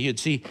crime. You'd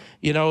see,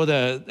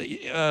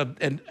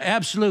 an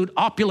absolute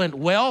opulent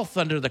wealth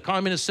under the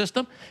communist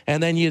system,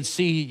 and then you'd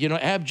see,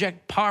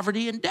 abject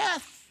poverty and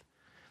death.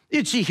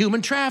 You'd see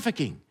human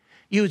trafficking.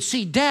 You would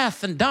see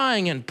death and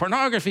dying and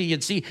pornography.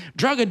 You'd see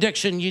drug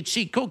addiction. You'd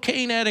see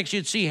cocaine addicts.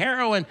 You'd see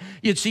heroin.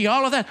 You'd see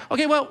all of that.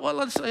 Okay, well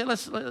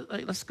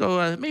let's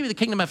go. Maybe the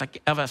kingdom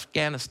of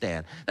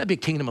Afghanistan. That'd be a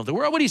kingdom of the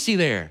world. What do you see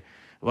there?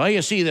 Well,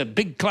 you see the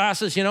big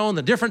classes, and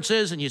the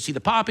differences, and you see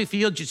the poppy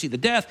fields. You see the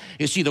death.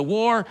 You see the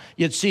war.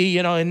 You'd see,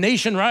 a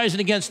nation rising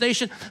against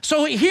nation.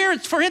 So here,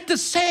 it's for it to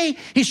say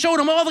he showed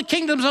them all the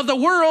kingdoms of the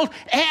world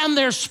and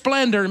their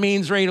splendor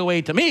means right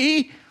away to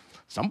me,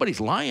 somebody's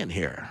lying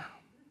here.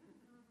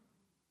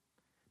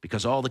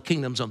 Because all the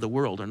kingdoms of the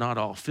world are not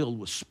all filled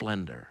with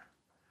splendor.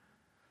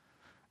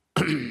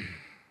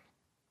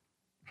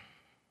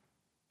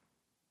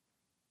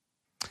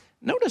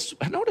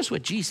 Notice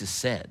what Jesus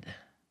said.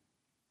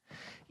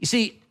 You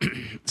see,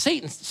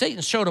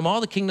 Satan showed him all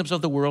the kingdoms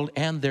of the world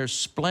and their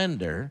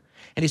splendor.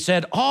 And he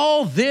said,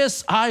 all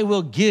this I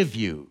will give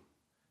you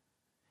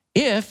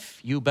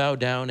if you bow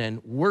down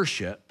and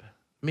worship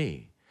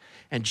me.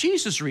 And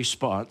Jesus'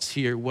 response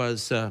here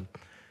was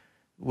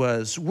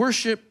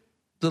worship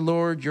the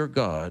Lord your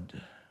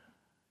God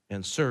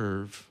and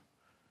serve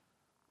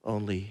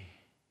only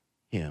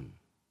him.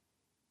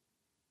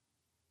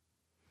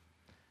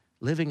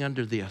 Living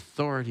under the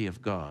authority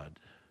of God.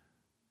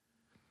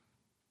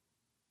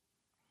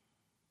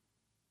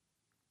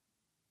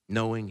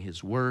 Knowing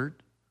his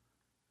word.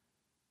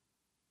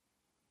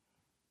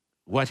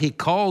 What he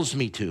calls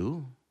me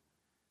to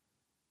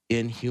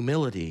in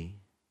humility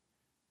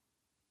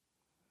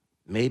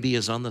maybe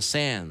is on the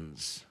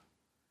sands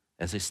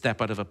as I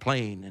step out of a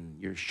plane and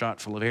you're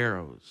shot full of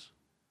arrows,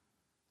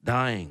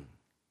 dying.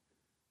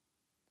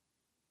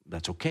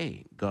 That's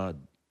okay.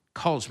 God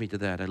calls me to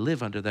that. I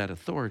live under that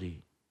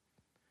authority.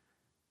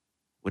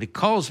 What he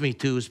calls me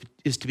to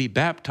is to be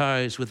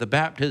baptized with the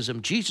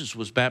baptism Jesus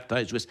was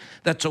baptized with.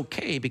 That's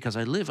okay because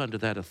I live under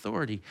that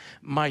authority.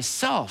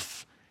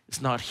 Myself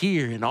is not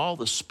here in all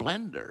the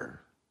splendor,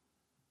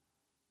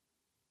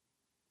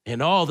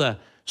 in all the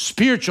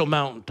spiritual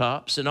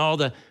mountaintops, in all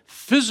the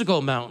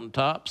physical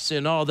mountaintops,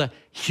 in all the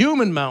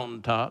human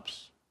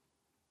mountaintops.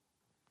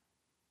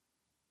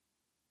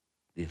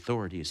 The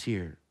authority is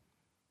here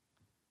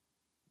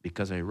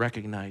because I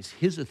recognize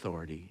his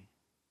authority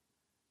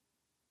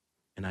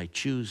and I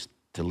choose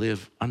to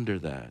live under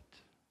that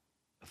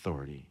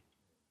authority.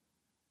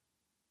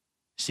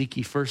 Seek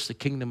ye first the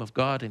kingdom of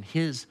God and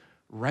his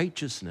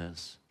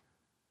righteousness.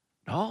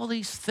 All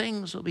these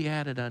things will be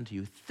added unto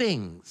you.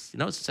 Things. You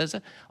know, it says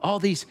that? All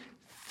these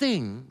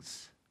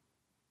things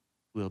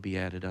will be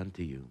added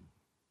unto you.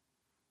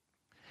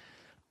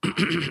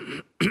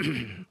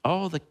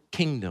 All the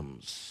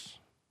kingdoms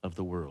of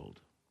the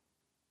world.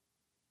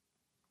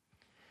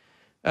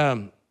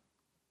 I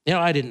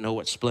didn't know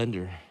what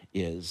splendor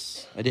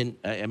is. I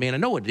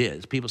know what it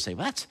is. People say,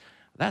 well,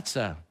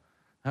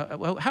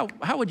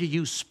 how would you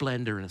use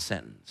splendor in a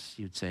sentence?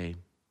 You'd say,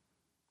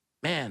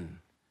 man,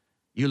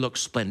 you look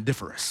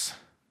splendiferous. Is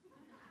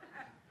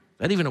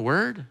that even a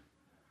word?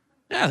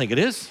 Yeah, I think it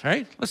is,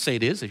 right? Let's say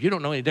it is. If you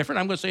don't know any different,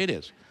 I'm going to say it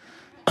is.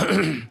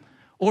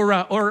 Or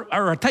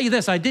I'll tell you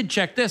this, I did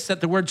check this,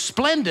 that the word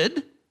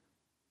splendid,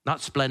 not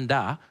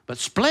splenda, but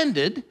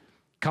splendid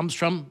comes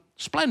from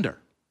splendor,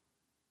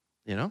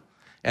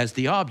 as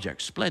the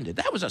object, splendid.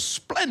 That was a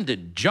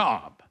splendid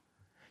job.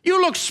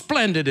 You look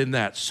splendid in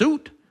that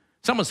suit.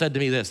 Someone said to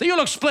me this, you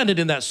look splendid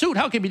in that suit.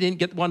 How come you didn't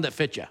get one that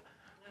fit you?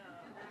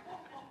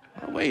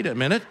 Oh, wait a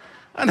minute.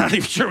 I'm not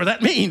even sure what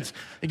that means.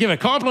 You give a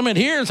compliment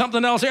here and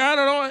something else here. I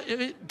don't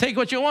know. Take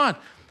what you want.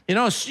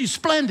 You're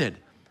splendid.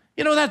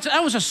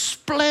 That was a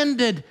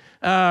splendid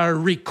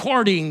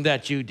recording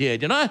that you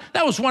did.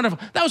 That was wonderful.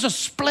 That was a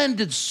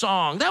splendid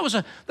song. That was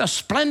a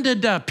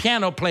splendid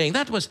piano playing.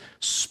 That was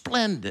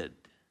splendid.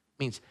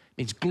 It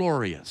means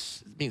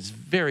glorious. It means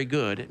very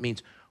good. It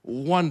means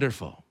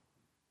wonderful.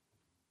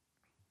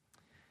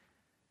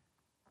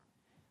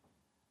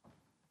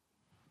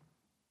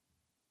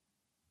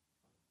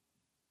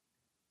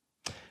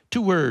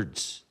 Two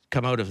words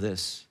come out of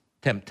this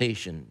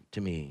temptation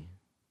to me.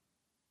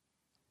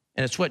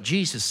 And it's what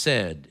Jesus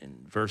said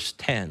in verse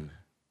 10.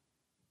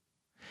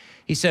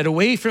 He said,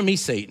 away from me,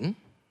 Satan.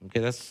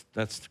 Okay, that's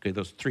okay,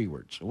 those three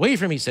words. Away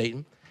from me,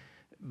 Satan.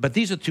 But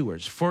these are two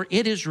words. For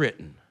it is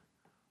written,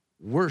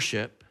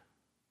 worship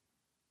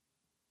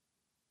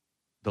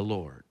the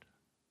Lord,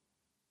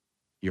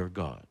 your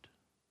God.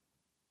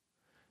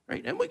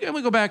 Right? And we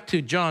go back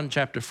to John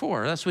chapter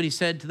 4. That's what he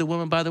said to the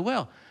woman by the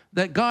well.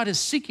 That God is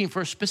seeking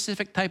for a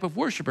specific type of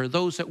worshiper,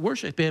 those that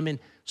worship him in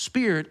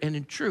spirit and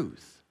in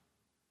truth.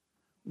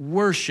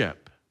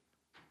 Worship.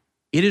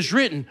 It is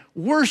written,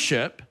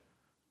 worship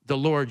the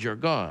Lord your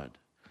God.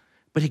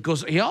 But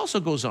he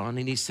also goes on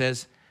and he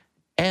says,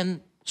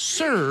 and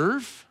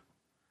serve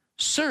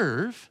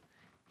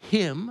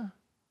him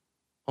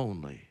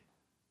only.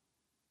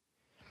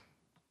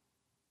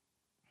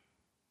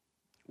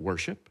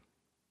 Worship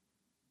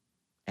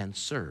and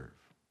serve.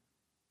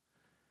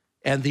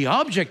 And the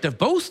object of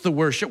both the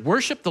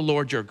worship the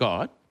Lord your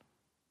God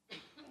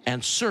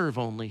and serve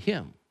only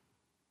him.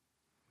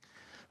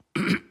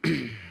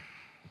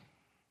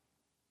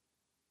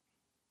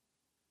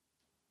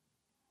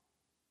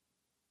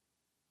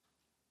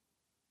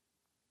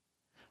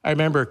 I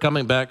remember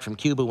coming back from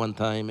Cuba one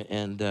time,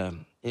 and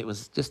it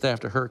was just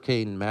after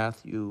Hurricane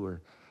Matthew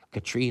or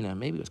Katrina.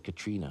 Maybe it was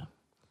Katrina.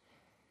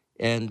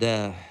 And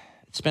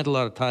spent a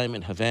lot of time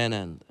in Havana,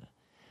 and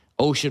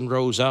ocean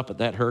rose up at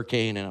that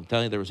hurricane, and I'm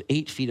telling you, there was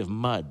 8 feet of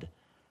mud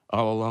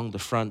all along the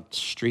front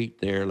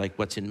street there, like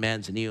what's in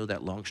Manzanillo,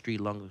 that long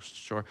street along the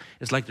shore.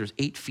 It's like there's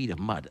 8 feet of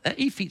mud.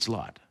 8 feet's a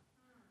lot,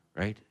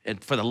 right?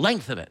 And for the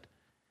length of it,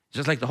 it's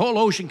just like the whole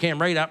ocean came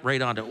right up,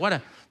 right onto it. What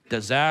a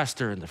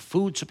disaster, and the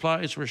food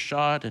supplies were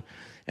shot.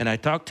 And I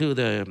talked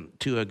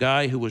to a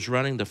guy who was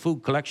running the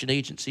food collection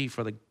agency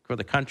for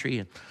the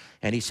country,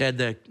 and he said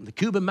the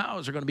Cuban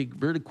mouths are going to be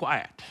really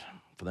quiet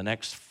for the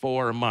next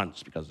 4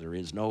 months because there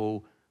is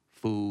no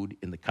food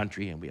in the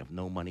country and we have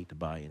no money to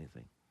buy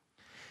anything.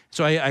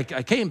 So I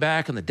came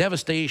back, and the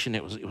devastation,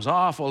 it was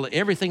awful.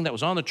 Everything that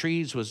was on the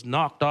trees was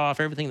knocked off.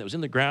 Everything that was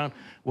in the ground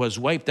was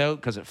wiped out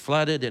because it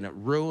flooded and it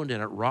ruined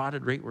and it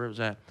rotted right where it was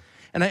at.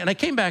 And I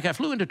came back. I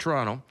flew into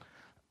Toronto,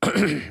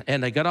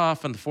 and I got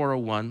off on the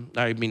 401.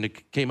 I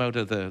came out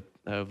of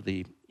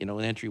the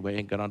entryway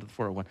and got onto the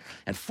 401,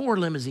 and 4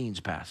 limousines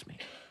passed me.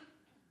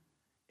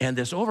 And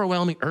this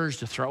overwhelming urge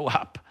to throw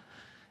up,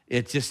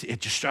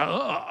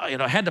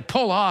 I had to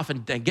pull off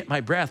and get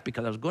my breath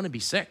because I was going to be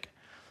sick.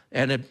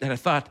 And I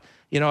thought,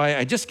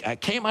 I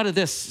came out of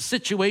this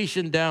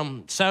situation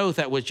down south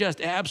that was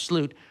just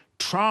absolute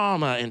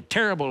trauma and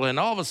terrible. And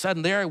all of a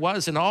sudden there I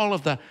was in all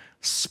of the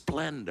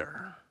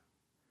splendor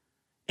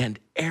and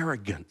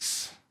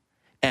arrogance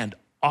and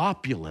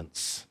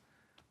opulence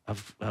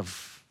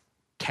of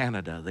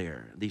Canada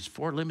there. These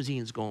 4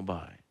 limousines going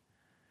by.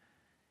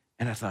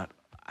 And I thought,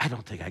 I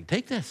don't think I can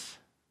take this.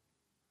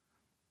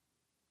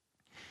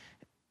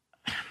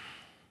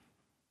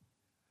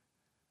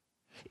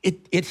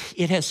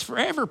 It has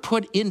forever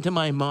put into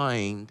my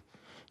mind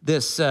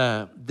this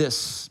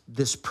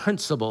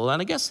principle, and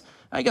I guess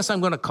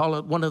I'm going to call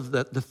it one of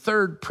the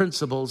third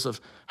principles of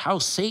how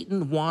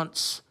Satan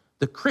wants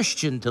the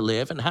Christian to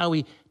live and how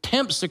he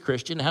tempts the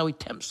Christian, how he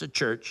tempts the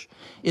church,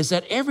 is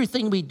that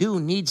everything we do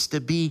needs to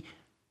be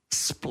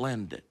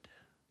splendid,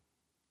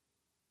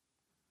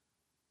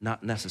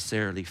 not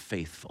necessarily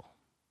faithful.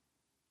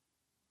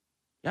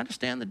 You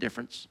understand the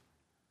difference?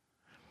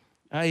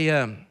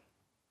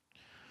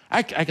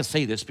 I can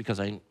say this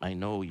because I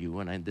know you,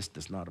 and this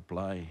does not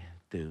apply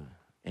to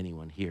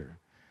anyone here.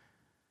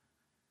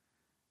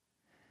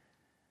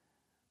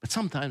 But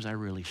sometimes I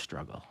really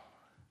struggle.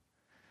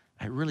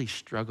 I really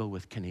struggle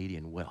with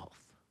Canadian wealth.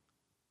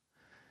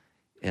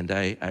 And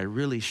I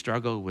really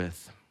struggle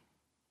with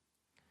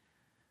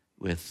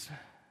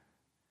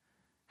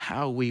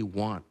how we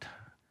want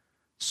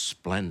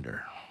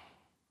splendor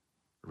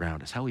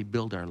around us, how we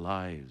build our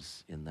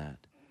lives in that.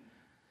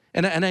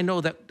 And I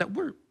know that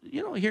we're,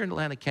 here in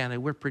Atlantic Canada,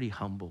 we're pretty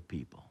humble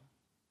people.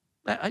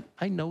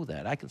 I know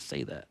that. I can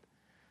say that.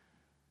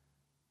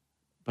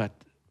 But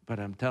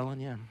I'm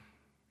telling you,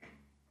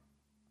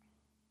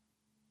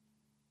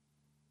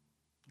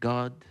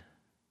 God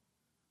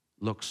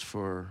looks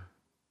for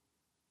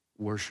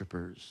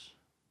worshipers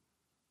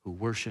who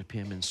worship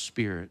him in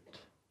spirit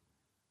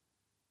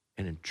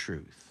and in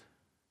truth.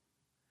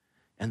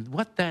 And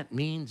what that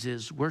means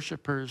is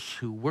worshipers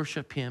who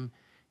worship him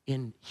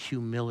in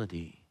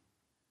humility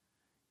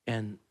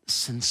and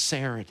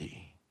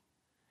sincerity,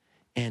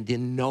 and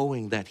in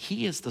knowing that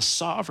he is the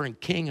sovereign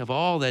king of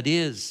all that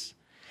is.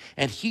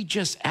 And he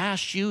just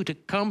asks you to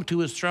come to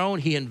his throne.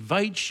 He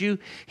invites you.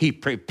 He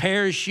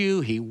prepares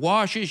you. He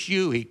washes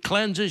you. He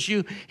cleanses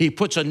you. He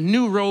puts a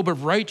new robe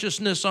of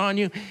righteousness on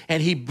you,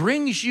 and he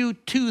brings you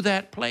to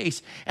that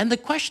place. And the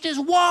question is,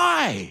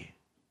 why?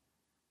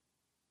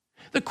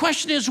 The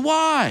question is,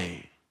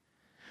 why?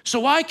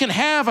 So I can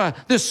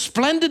have this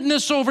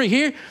splendidness over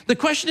here. The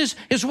question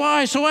is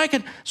why? So I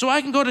can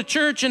go to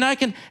church and I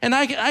can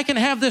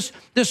have this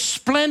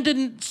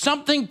splendid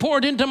something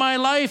poured into my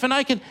life, and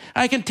I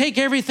can take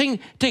everything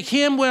to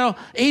him. Well,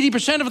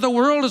 80% of the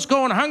world is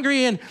going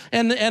hungry, and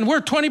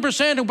we're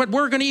 20%, but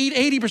we're going to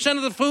eat 80%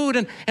 of the food,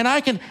 and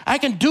I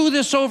can do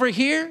this over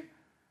here.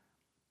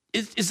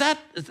 Is that?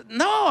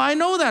 No, I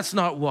know that's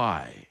not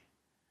why.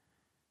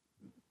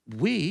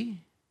 We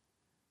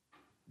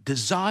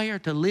desire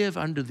to live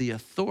under the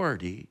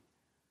authority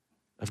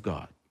of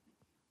God.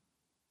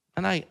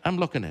 And I'm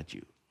looking at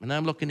you, and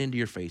I'm looking into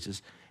your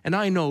faces, and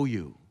I know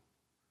you.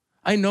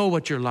 I know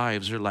what your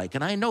lives are like,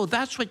 and I know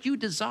that's what you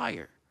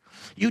desire.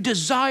 You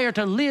desire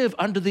to live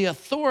under the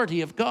authority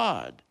of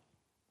God.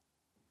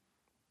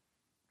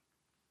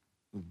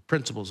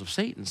 Principles of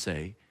Satan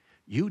say,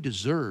 you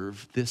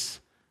deserve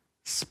this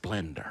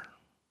splendor.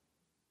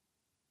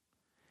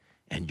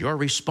 And your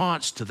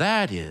response to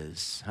that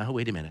is,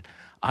 wait a minute,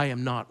 I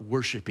am not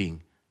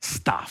worshiping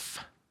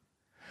stuff.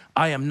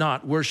 I am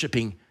not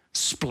worshiping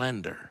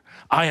splendor.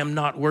 I am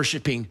not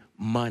worshiping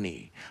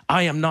money.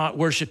 I am not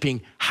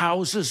worshiping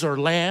houses or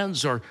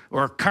lands or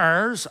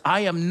cars.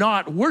 I am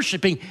not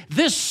worshiping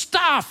this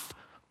stuff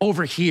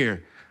over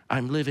here.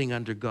 I'm living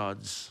under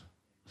God's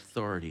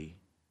authority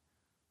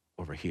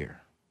over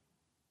here.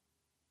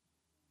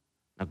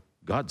 Now,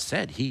 God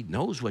said he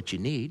knows what you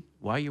need.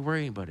 Why are you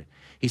worrying about it?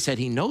 He said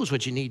he knows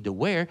what you need to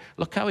wear.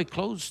 Look how he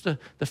clothes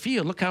the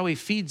field. Look how he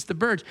feeds the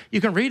birds.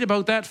 You can read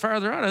about that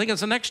farther on. I think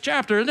it's the next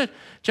chapter, isn't it?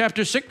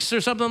 Chapter 6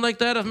 or something like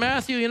that of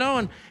Matthew,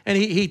 and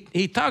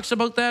he talks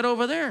about that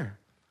over there.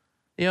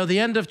 The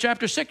end of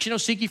chapter 6,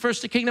 seek ye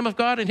first the kingdom of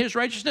God and his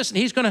righteousness, and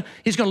he's gonna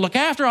look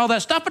after all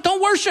that stuff, but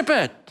don't worship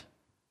it.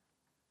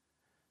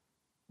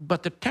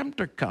 But the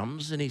tempter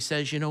comes and he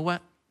says, you know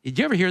what? Did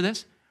you ever hear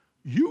this?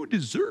 You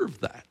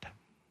deserve that.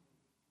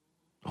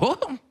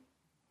 Oh,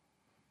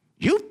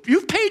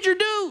 you've paid your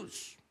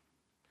dues.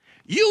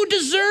 You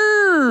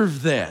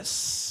deserve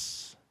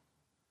this.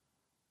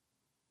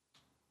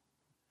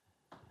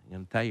 I'm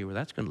going to tell you where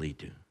that's going to lead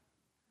to.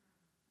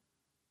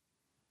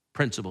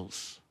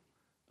 Principles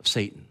of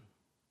Satan,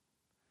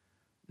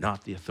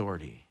 not the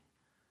authority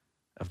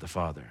of the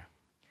Father.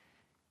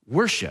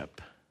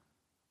 Worship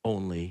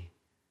only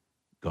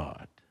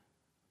God.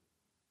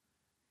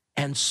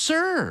 And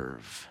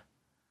serve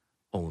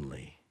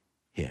only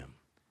him.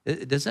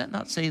 Does that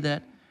not say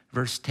that?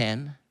 Verse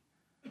 10,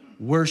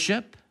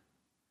 worship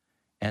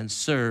and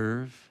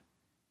serve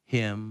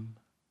him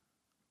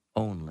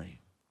only.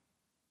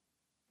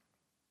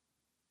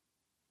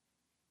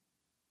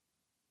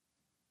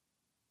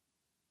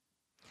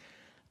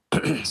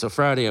 So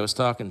Friday I was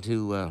talking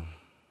to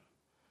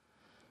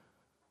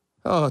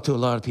a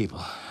lot of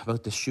people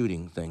about the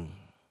shooting thing.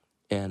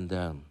 And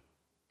I'm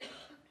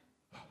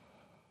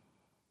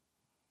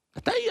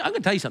going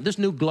to tell you something. This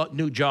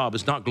new job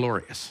is not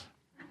glorious.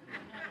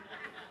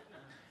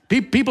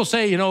 People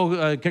say,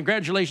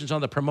 congratulations on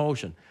the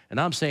promotion. And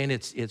I'm saying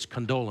it's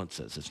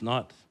condolences. It's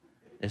not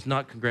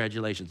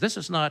congratulations. This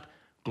is not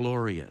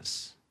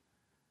glorious.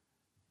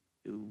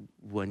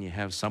 When you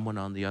have someone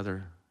on the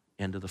other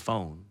end of the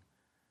phone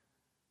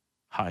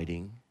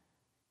hiding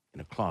in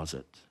a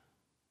closet,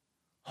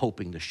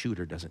 hoping the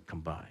shooter doesn't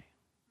come by.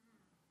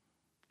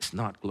 It's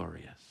not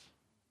glorious.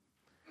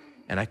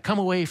 And I come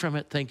away from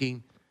it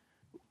thinking,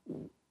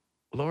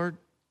 Lord,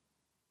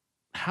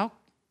 how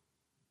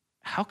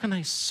can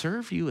I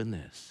serve you in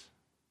this?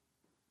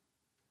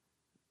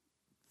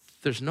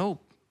 There's no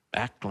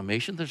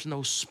acclamation. There's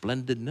no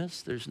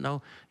splendidness. There's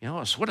no,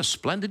 what a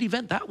splendid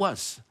event that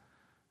was.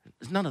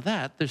 There's none of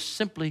that. There's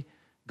simply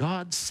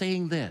God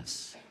saying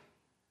this.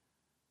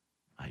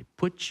 I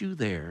put you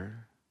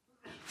there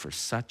for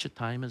such a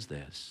time as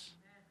this.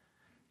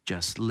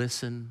 Just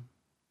listen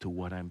to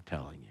what I'm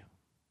telling you.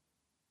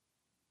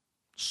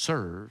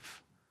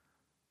 Serve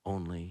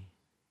only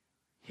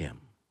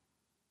him.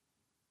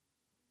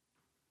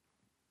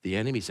 The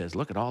enemy says,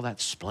 look at all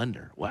that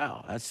splendor.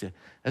 Wow, that's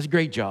a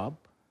great job.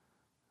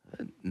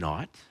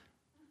 Not.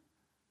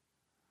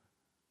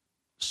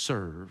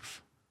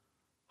 Serve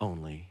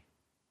only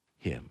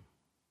him.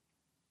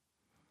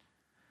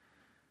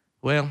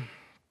 Well,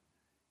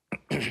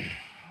 I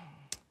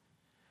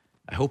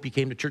hope you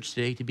came to church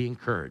today to be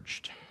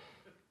encouraged.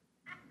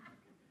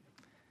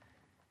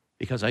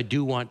 Because I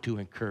do want to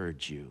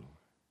encourage you.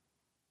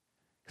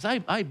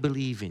 Because I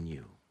believe in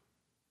you.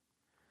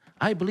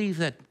 I believe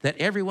that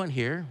everyone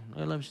here,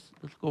 let's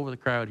go over the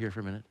crowd here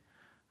for a minute.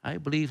 I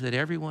believe that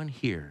everyone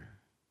here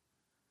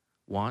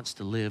wants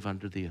to live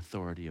under the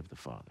authority of the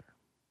Father.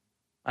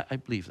 I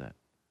believe that.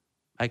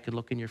 I can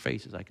look in your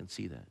faces, I can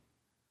see that.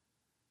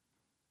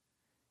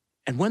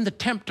 And when the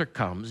tempter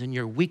comes in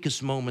your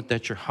weakest moment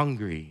that you're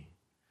hungry,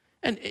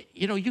 and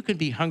you can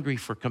be hungry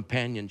for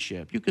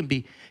companionship. You can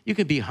be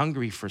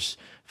hungry for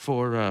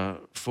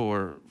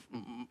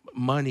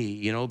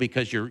money,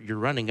 because you're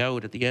running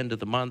out at the end of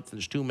the month and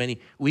there's too many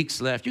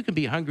weeks left. You can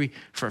be hungry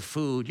for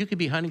food. You can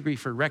be hungry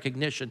for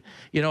recognition.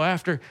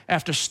 After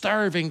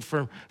starving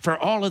for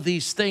all of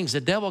these things,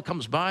 the devil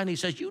comes by and he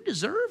says, you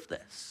deserve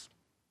this.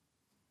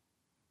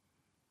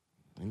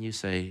 And you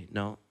say,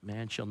 no,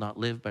 man shall not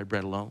live by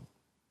bread alone.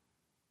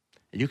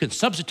 And you can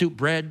substitute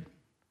bread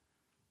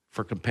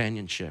for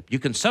companionship. You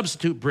can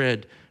substitute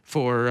bread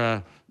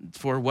for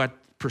what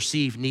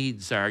perceived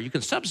needs are. You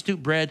can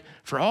substitute bread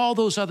for all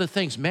those other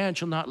things. Man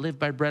shall not live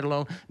by bread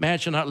alone. Man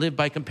shall not live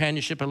by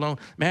companionship alone.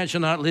 Man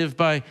shall not live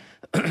by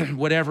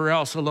whatever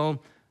else alone,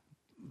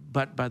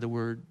 but by the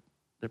word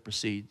that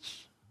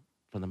proceeds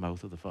from the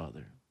mouth of the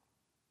Father.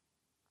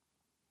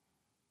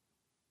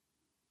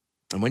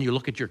 And when you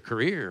look at your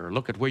career, or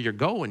look at where you're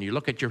going, you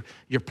look at your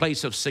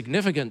place of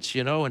significance,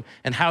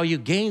 and how you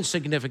gain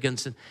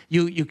significance, and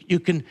you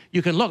can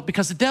look,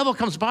 because the devil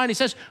comes by and he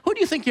says, who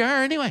do you think you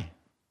are anyway?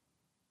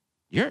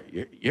 You're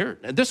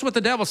this is what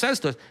the devil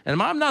says to us.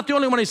 And I'm not the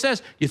only one he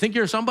says, you think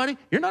you're somebody?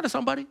 You're not a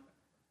somebody.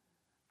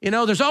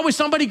 There's always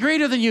somebody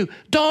greater than you.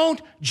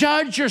 Don't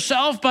judge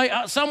yourself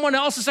by someone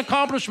else's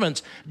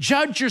accomplishments.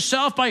 Judge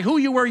yourself by who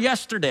you were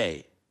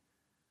yesterday.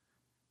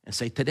 And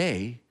say,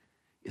 today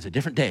is a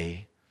different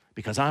day,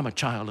 because I'm a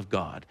child of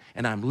God,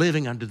 and I'm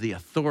living under the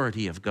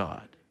authority of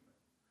God.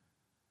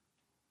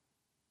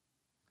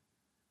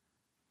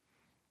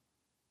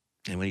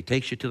 And when he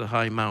takes you to the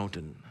high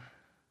mountain,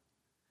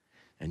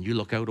 and you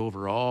look out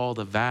over all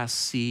the vast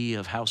sea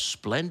of how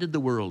splendid the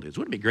world is,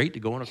 wouldn't it be great to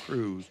go on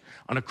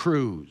a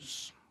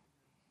cruise?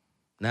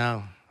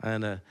 Now,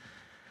 and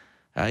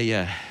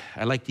I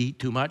like to eat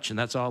too much, and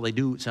that's all they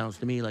do, it sounds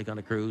to me, like on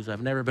a cruise.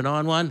 I've never been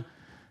on one.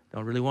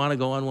 Don't really want to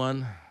go on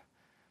one,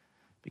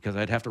 because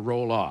I'd have to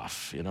roll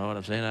off, you know what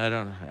I'm saying? I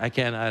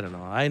don't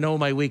know. I know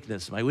my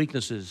weakness. My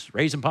weakness is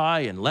raisin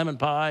pie and lemon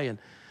pie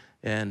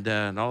and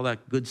all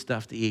that good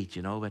stuff to eat,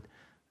 but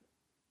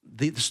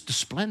the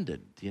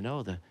splendid,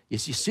 you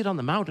sit on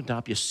the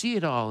mountaintop, you see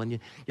it all, and you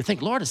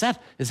think, Lord, is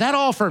that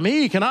all for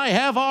me? Can I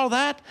have all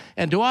that?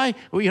 And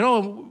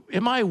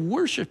am I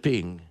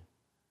worshiping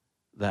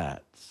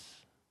that?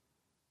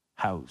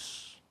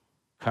 House,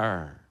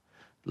 car,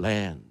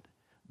 land,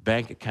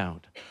 bank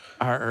account,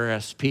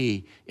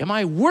 RRSP. Am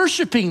I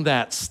worshiping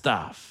that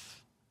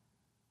stuff?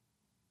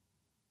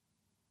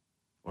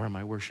 Or am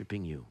I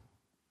worshiping you?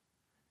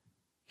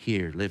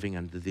 Here, living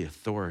under the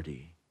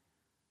authority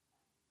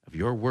of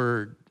your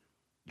word,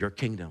 your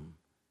kingdom,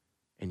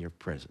 and your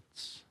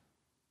presence.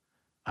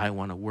 I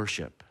want to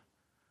worship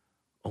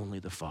only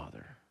the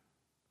Father.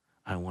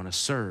 I want to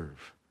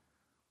serve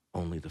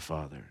only the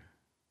Father.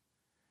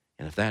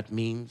 And if that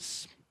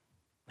means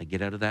I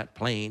get out of that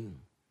plane,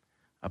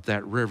 up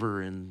that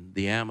river in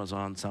the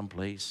Amazon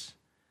someplace,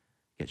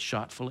 get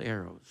shot full of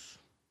arrows,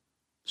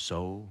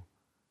 so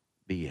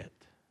be it.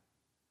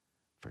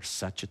 For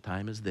such a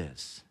time as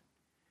this,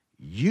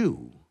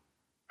 you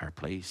are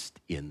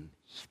placed in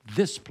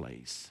this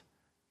place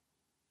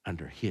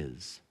under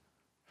his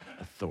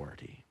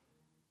authority.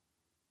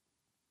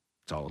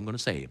 That's all I'm going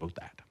to say about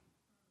that.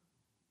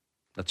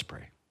 Let's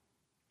pray.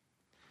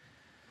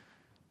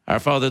 Our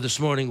Father, this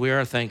morning we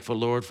are thankful,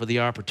 Lord, for the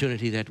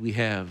opportunity that we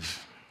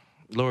have,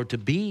 Lord, to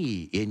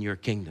be in your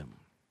kingdom.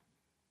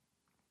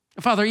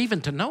 Father, even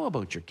to know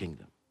about your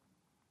kingdom.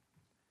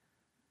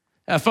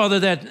 Father,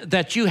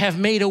 that you have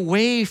made a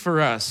way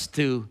for us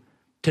to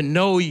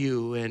know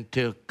you and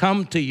to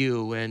come to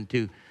you and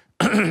to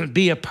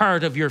be a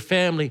part of your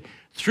family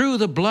through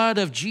the blood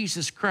of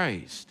Jesus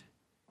Christ.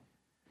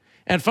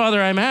 And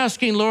Father, I'm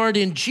asking, Lord,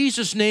 in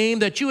Jesus' name,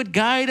 that you would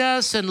guide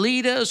us and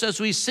lead us as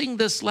we sing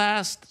this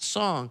last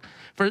song.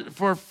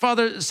 For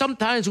Father,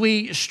 sometimes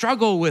we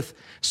struggle with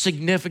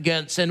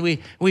significance and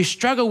we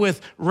struggle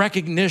with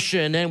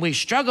recognition and we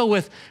struggle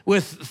with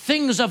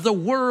things of the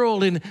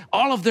world and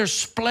all of their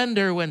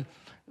splendor when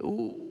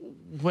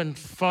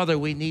Father,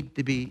 we need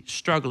to be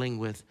struggling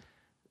with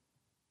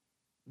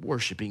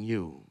worshiping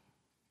you,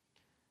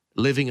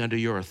 living under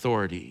your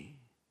authority,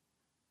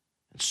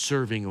 and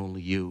serving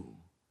only you,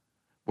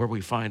 where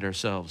we find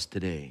ourselves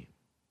today.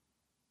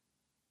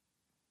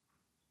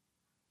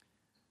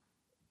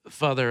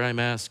 Father, I'm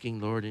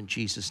asking, Lord, in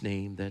Jesus'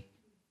 name, that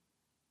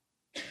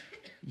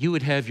you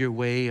would have your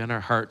way on our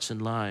hearts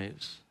and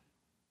lives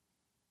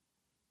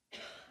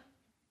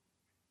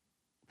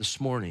this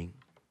morning.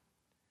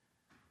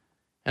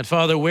 And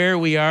Father, where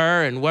we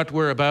are and what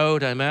we're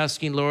about, I'm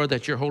asking, Lord,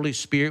 that your Holy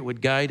Spirit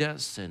would guide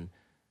us and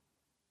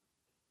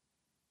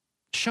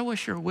show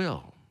us your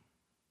will,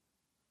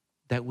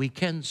 that we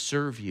can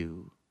serve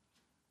you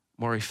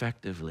more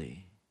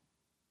effectively.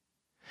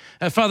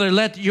 Father,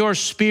 let your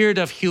spirit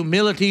of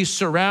humility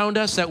surround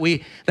us, that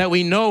we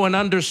know and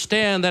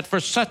understand that for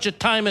such a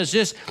time as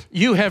this,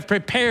 you have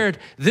prepared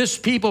this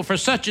people. For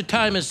such a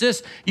time as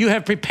this, you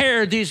have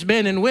prepared these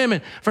men and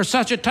women. For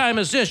such a time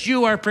as this,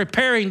 you are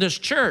preparing this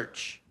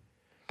church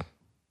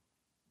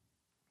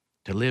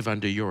to live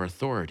under your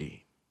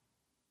authority,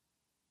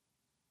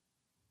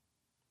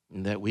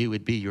 and that we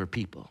would be your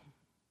people,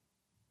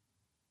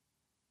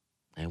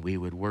 and we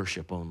would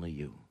worship only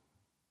you.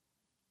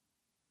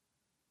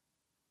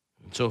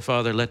 And so,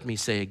 Father, let me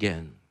say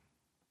again,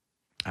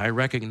 I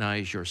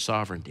recognize your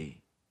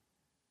sovereignty.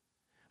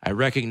 I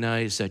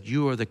recognize that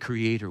you are the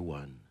creator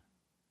one,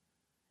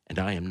 and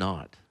I am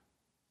not.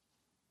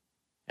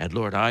 And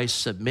Lord, I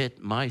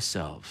submit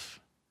myself.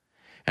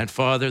 And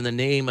Father, in the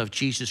name of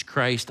Jesus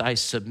Christ, I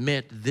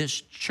submit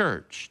this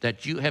church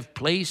that you have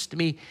placed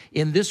me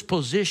in this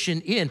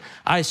position in.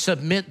 I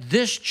submit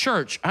this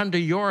church under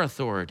your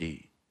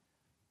authority.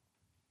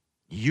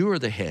 You are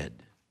the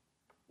head.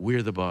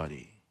 We're the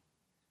body.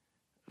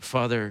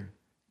 Father,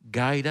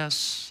 guide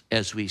us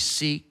as we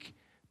seek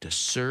to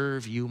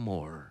serve you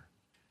more.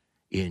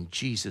 In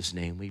Jesus'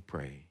 name we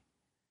pray.